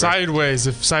truck driver. Sideways,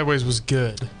 if Sideways was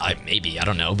good. Maybe, I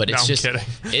don't know, but it's I'm just... kidding.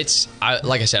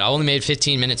 Like I said, I only made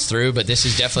 15 minutes through, but this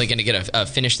is definitely going to get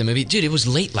finish the movie. Dude, it was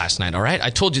late last night, all right?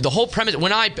 I told you, the whole premise...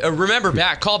 When I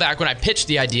call back, when I pitched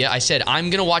the idea, I said,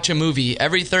 I'm going to watch a movie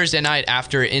every Thursday night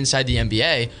after Inside the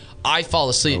NBA. I fall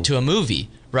asleep to a movie,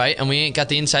 right? And we ain't got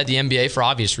the Inside the NBA for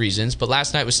obvious reasons, but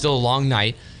last night was still a long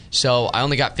night. So I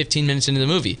only got 15 minutes into the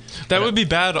movie. That would be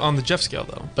bad on the Jeff scale,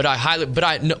 though.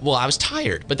 I was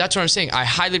tired. But that's what I'm saying. I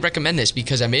highly recommend this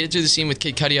because I made it through the scene with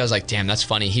Kid Cudi. I was like, damn, that's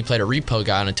funny. He played a repo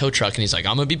guy on a tow truck, and he's like,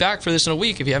 I'm gonna be back for this in a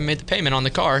week if you haven't made the payment on the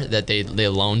car that they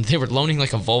loaned. They were loaning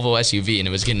like a Volvo SUV, and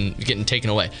it was getting taken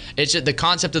away. It's just, the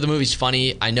concept of the movie's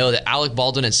funny. I know that Alec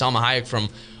Baldwin and Salma Hayek, from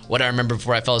what I remember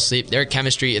before I fell asleep, their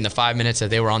chemistry in the 5 minutes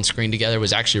that they were on screen together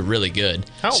was actually really good.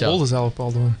 How old is Alec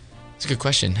Baldwin? That's a good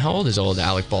question. How old is old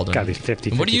Alec Baldwin? Gotta be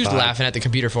 50, 55. What are you laughing at the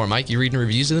computer for, Mike? You reading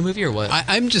reviews of the movie or what?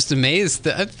 I'm just amazed.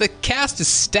 The cast is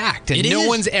stacked, and no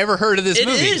one's ever heard of this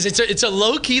movie. It is. It's a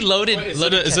low-key loaded... Is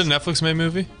it a Netflix-made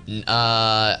movie?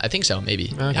 I think so,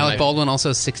 maybe. Okay. Alec Baldwin,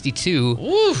 also 62.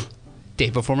 Woo! Day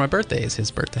before my birthday is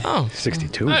his birthday. Oh.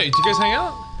 62. Hey, did you guys hang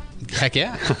out? Heck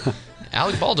yeah.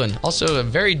 Alec Baldwin, also a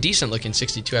very decent-looking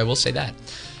 62, I will say that.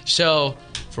 So,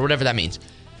 for whatever that means.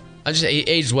 I just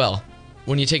aged well.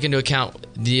 When you take into account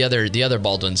the other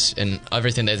Baldwins and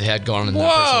everything that they had going on in their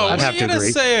personal lives. I'd have to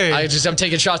agree. Say? I'm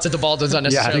taking shots at the Baldwins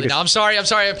unnecessarily. I'm sorry.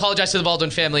 I apologize to the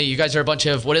Baldwin family. You guys are a bunch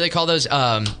of, what do they call those?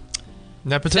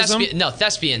 Nepotism?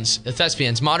 Thespians.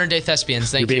 Thespians. Modern day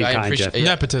thespians. Thank you. I appreciate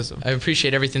Nepotism. I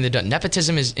appreciate everything they've done.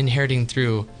 Nepotism is inheriting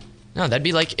through... No, that'd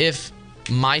be like if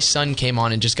my son came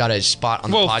on and just got a spot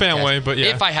on the podcast. Well, family, but yeah.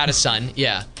 If I had a son,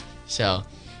 yeah. So...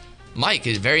 Mike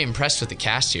is very impressed with the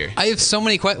cast here. I have so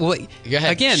many questions. Well, go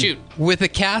ahead. Again, shoot. With a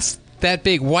cast that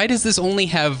big, why does this only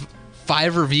have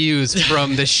 5 reviews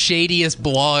from the shadiest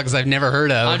blogs I've never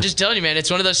heard of? I'm just telling you, man. It's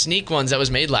one of those sneak ones that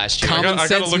was made last year. Common I gotta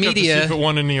Sense look Media. up to see if it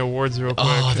won any awards real quick.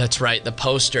 Oh, that's right. The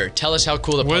poster. Tell us how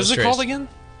cool the What poster is. is it called again?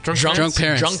 Drunk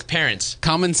Parents. Drunk Parents.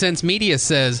 Common Sense Media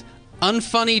says,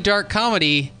 unfunny dark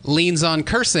comedy leans on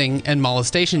cursing and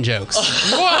molestation jokes.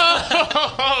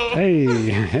 Hey.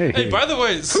 Hey, by the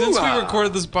way, since we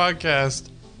recorded this podcast,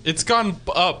 it's gone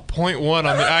up 0.1 on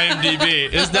the IMDb.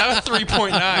 It's now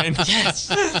 3.9. Yes.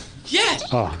 Yes.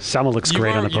 Oh, Salma looks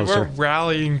great on the You poster. are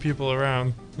rallying people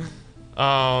around.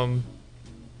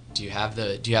 Do you have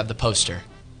the poster?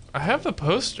 I have the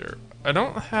poster. I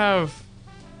don't have...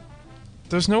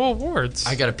 There's no awards.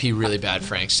 I gotta pee really bad,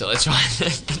 Frank, so it's fine.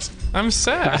 I'm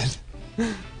sad.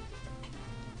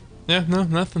 Yeah, no,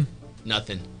 nothing.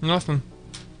 Nothing.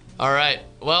 All right.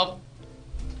 Well,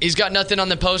 he's got nothing on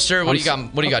the poster. What do you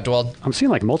got? What do you got, Dwald? I'm seeing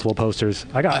like multiple posters.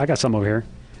 I got some over here.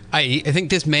 I think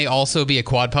this may also be a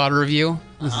quad pod review.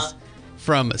 This is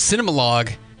from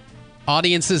Cinemalog.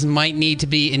 Audiences might need to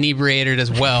be inebriated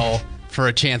as well for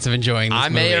a chance of enjoying this I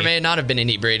movie. may or may not have been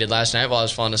inebriated last night while I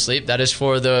was falling asleep. That is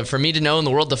for me to know and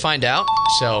the world to find out.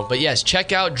 So, but yes,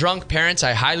 check out Drunk Parents.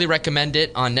 I highly recommend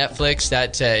it on Netflix.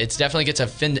 That it definitely gets a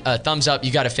thumbs up.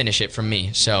 You got to finish it from me.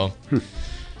 So,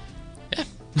 yeah.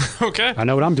 Okay. I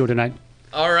know what I'm doing tonight.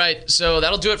 All right, so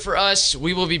that'll do it for us.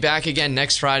 We will be back again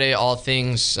next Friday. All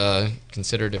things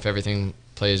considered, if everything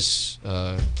plays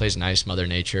nice, Mother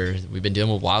Nature. We've been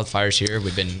dealing with wildfires here.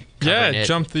 We've been covering it.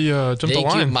 Jump the line.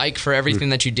 Thank you, Mike, for everything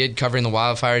that you did covering the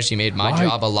wildfires. You made my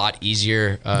job a lot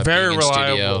easier. Very being in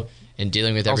reliable. studio and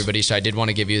dealing with everybody. So I did want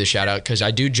to give you the shout out because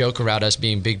I do joke around us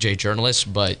being Big J journalists,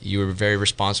 but you were very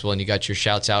responsible and you got your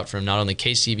shouts out from not only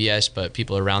KCBS but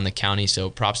people around the county. So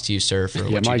props to you, sir, for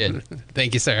what you did.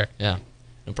 Thank you, sir. Yeah,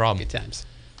 no problem. Good times.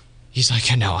 He's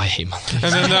like, no, I hate Mother Nature.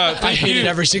 And then I hated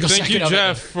every single second Thank you, of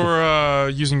Jeff, it. for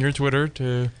using your Twitter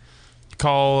to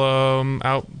call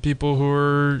out people who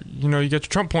are, you get your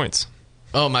Trump points.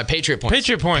 Oh, my Patriot points.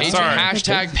 Patriot points, sorry.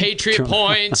 Hashtag Patriot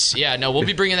points. Yeah, no, we'll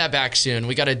be bringing that back soon.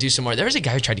 We got to do some more. There was a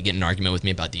guy who tried to get in an argument with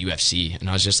me about the UFC, and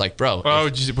I was just like, bro. Oh,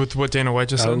 with what Dana White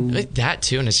just said? That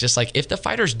too, and it's just like, if the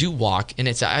fighters do walk, and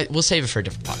we'll save it for a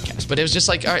different podcast, but it was just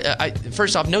like,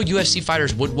 first off, no UFC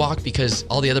fighters would walk because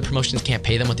all the other promotions can't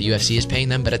pay them what the UFC is paying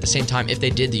them, but at the same time, if they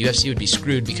did, the UFC would be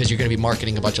screwed because you're going to be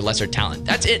marketing a bunch of lesser talent.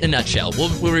 That's it in a nutshell.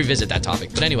 We'll revisit that topic.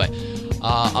 But anyway,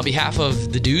 on behalf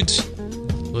of the dudes,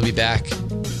 we'll be back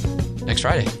next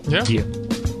Friday. Yeah. Yeah.